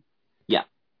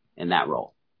that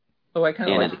role. Oh, I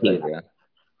kind of like that idea.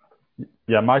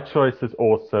 Yeah, my choice is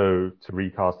also to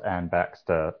recast Anne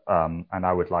Baxter, and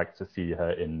I would like to see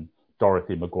her in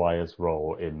Dorothy Maguire's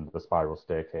role in The Spiral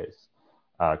Staircase.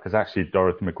 Because actually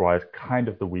Dorothy Maguire is kind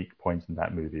of the weak point in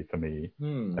that movie for me.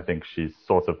 I think she's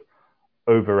sort of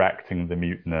overacting the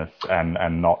muteness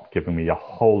and not giving me a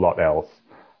whole lot else.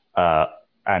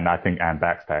 And I think Anne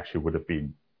Baxter actually would have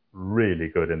been really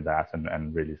good in that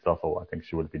and really subtle. I think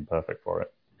she would have been perfect for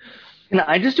it. Can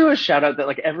I just do a shout out that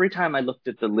like every time I looked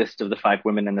at the list of the 5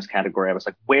 women in this category, I was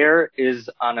like, where is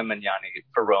Anna Magnani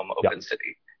for Rome Open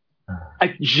City? A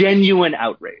genuine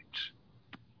outrage.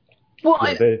 Well,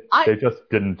 yeah, they just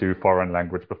didn't do foreign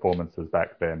language performances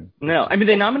back then. No, I mean,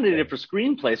 they nominated it for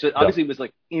screenplay, so it obviously was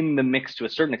like in the mix to a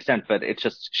certain extent, but it's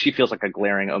just, she feels like a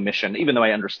glaring omission, even though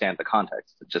I understand the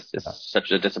context. It just is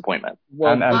such a disappointment.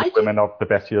 Well, and the women of the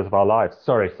best years of our lives.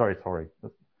 Sorry.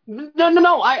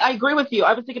 No. I agree with you.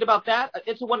 I was thinking about that.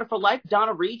 It's a Wonderful Life.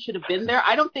 Donna Reed should have been there.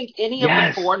 I don't think any of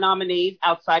the 4 nominees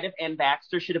outside of Anne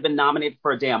Baxter should have been nominated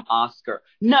for a damn Oscar.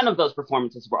 None of those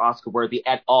performances were Oscar worthy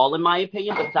at all, in my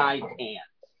opinion, besides Anne's.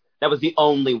 That was the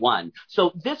only one.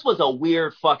 So this was a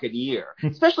weird fucking year,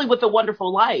 especially with The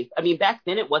Wonderful Life. I mean, back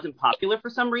then it wasn't popular for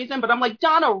some reason, but I'm like,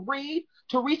 Donna Reed,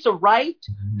 Teresa Wright,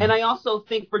 and I also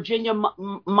think Virginia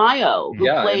Mayo, who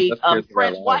played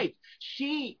Fred's wife.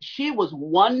 She was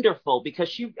wonderful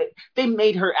because they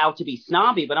made her out to be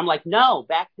snobby, but I'm like, no,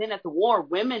 back then at the war,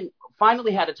 women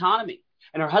finally had autonomy,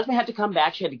 and her husband had to come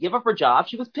back. She had to give up her job.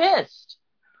 She was pissed.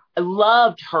 I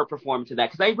loved her performance in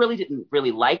that because I really didn't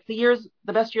like the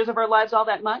best years of our lives all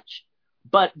that much.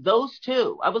 But those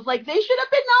two, I was like, they should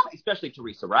have been nominated, especially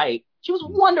Teresa Wright. She was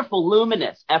wonderful,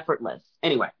 luminous, effortless.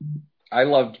 Anyway. I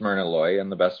loved Myrna Loy in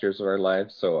The Best Years of Our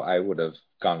Lives, so I would have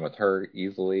gone with her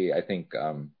easily. I think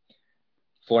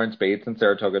Florence Bates in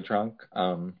Saratoga Trunk,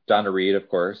 Donna Reed, of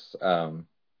course.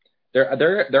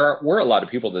 There were a lot of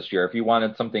people this year. If you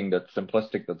wanted something that's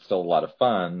simplistic that's still a lot of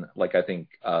fun, like I think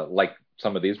like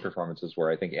some of these performances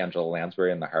were, I think Angela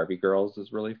Lansbury in The Harvey Girls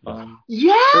is really fun.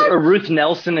 Yeah. Ruth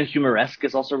Nelson in Humoresque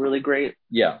is also really great.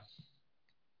 Yeah.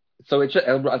 So it's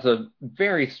a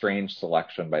very strange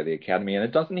selection by the Academy, and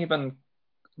it doesn't even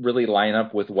really line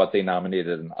up with what they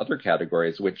nominated in other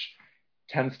categories, which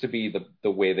tends to be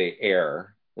the way they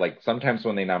err. Like sometimes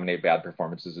when they nominate bad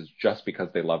performances, it's just because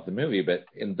they love the movie. But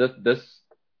in this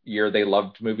year, they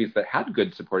loved movies that had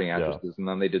good supporting actresses, and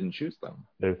then they didn't choose them.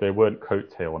 They weren't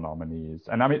coattail nominees.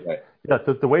 And I mean,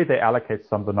 the way they allocate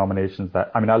some of the nominations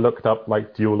I looked up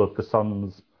like Duel of the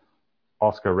Suns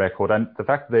Oscar record, and the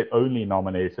fact that they only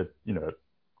nominated,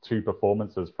 2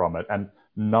 performances from it and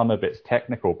none of its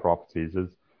technical properties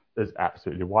is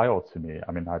absolutely wild to me.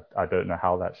 I mean, I don't know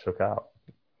how that shook out.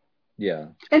 Yeah.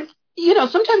 And,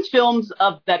 sometimes films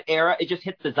of that era, it just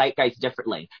hits the zeitgeist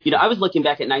differently. I was looking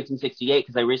back at 1968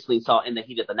 because I recently saw In the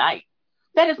Heat of the Night.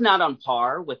 That is not on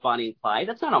par with Bonnie and Clyde.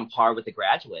 That's not on par with The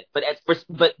Graduate. But it was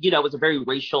a very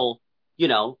racial,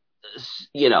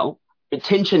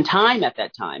 tension time at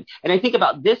that time. And I think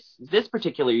about this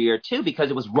particular year too, because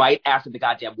it was right after the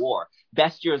goddamn war.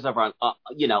 Best years of our, of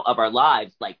our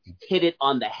lives, like hit it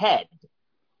on the head.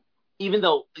 Even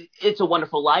though It's a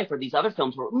Wonderful Life or these other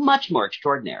films were much more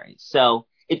extraordinary. So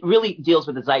it really deals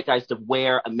with the zeitgeist of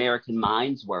where American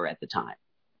minds were at the time.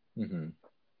 Mm-hmm.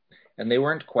 And they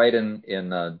weren't quite in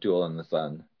Duel in the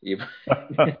Sun, even.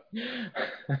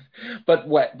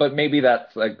 but maybe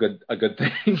that's a good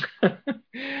thing.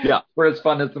 Yeah. For as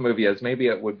fun as the movie is, maybe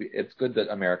it's good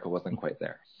that America wasn't quite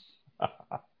there.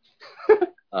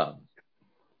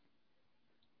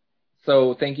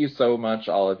 So thank you so much,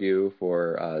 all of you,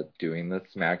 for doing this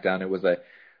Smackdown. It was a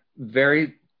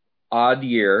very odd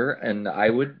year, and I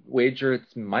would wager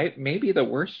it's maybe the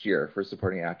worst year for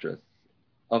supporting actress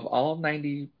of all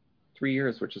 93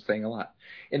 years, which is saying a lot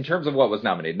in terms of what was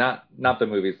nominated, not the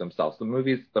movies themselves. The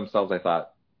movies themselves, I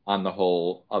thought, on the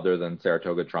whole, other than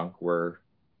Saratoga Trunk, were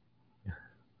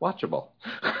watchable.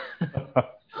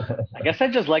 I guess I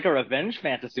just like a revenge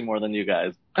fantasy more than you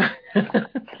guys.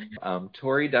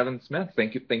 Tory Devon Smith,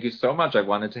 thank you so much. I've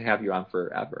wanted to have you on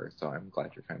forever, so I'm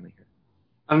glad you're finally here.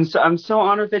 I'm so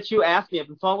honored that you asked me. I've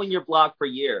been following your blog for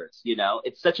years.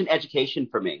 It's such an education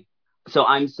for me. So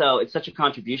it's such a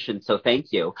contribution. So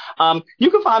thank you.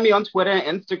 You can find me on Twitter,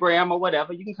 Instagram, or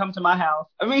whatever. You can come to my house.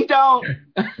 I mean, don't.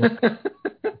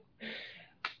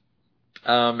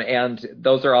 And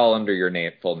those are all under your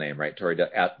full name, right? Tory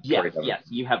Devon. Yes.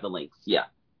 You have the links. Yeah.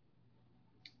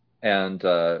 And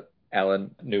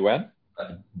Allen Nguyen.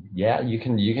 Yeah, you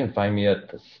can find me at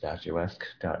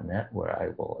thestatuesque.net, where I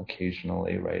will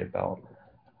occasionally write about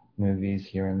movies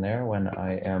here and there when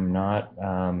I am not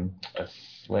a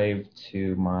slave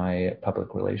to my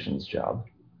public relations job.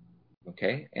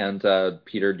 Okay. And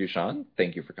Peter Duchan,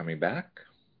 thank you for coming back.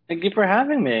 Thank you for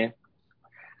having me.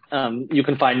 You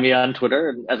can find me on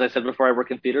Twitter. As I said before, I work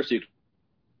in theater, so you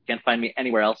can't find me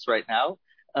anywhere else right now.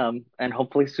 And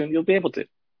hopefully soon you'll be able to.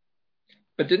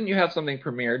 But didn't you have something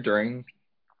premiere during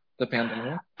the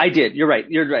pandemic? I did. You're right.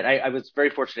 I was very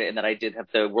fortunate in that I did have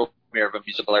the world premiere of a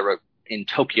musical I wrote in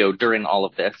Tokyo during all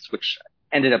of this, which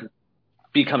ended up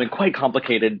becoming quite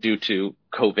complicated due to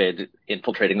COVID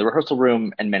infiltrating the rehearsal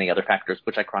room and many other factors,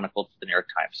 which I chronicled in the New York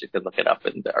Times. You could look it up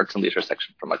in the Arts and Leisure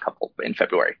section from a couple in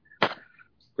February.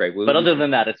 Great. But other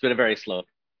than that, it's been a very slow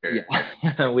period.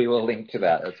 Yeah. We will link to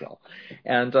that as well.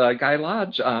 And Guy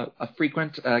Lodge, a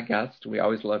frequent guest. We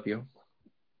always love you.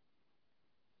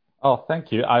 Oh,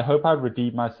 thank you. I hope I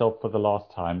redeemed myself for the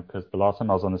last time, because the last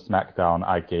time I was on the Smackdown,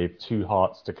 I gave 2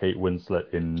 hearts to Kate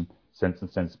Winslet in Sense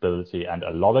and Sensibility, and a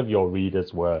lot of your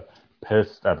readers were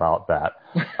pissed about that.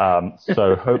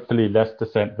 So hopefully less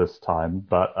dissent this time.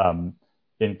 But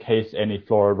in case any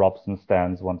Flora Robson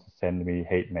stans want to send me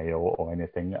hate mail or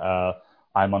anything,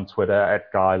 I'm on Twitter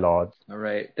at Guy Lodge. All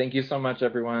right. Thank you so much,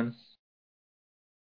 everyone.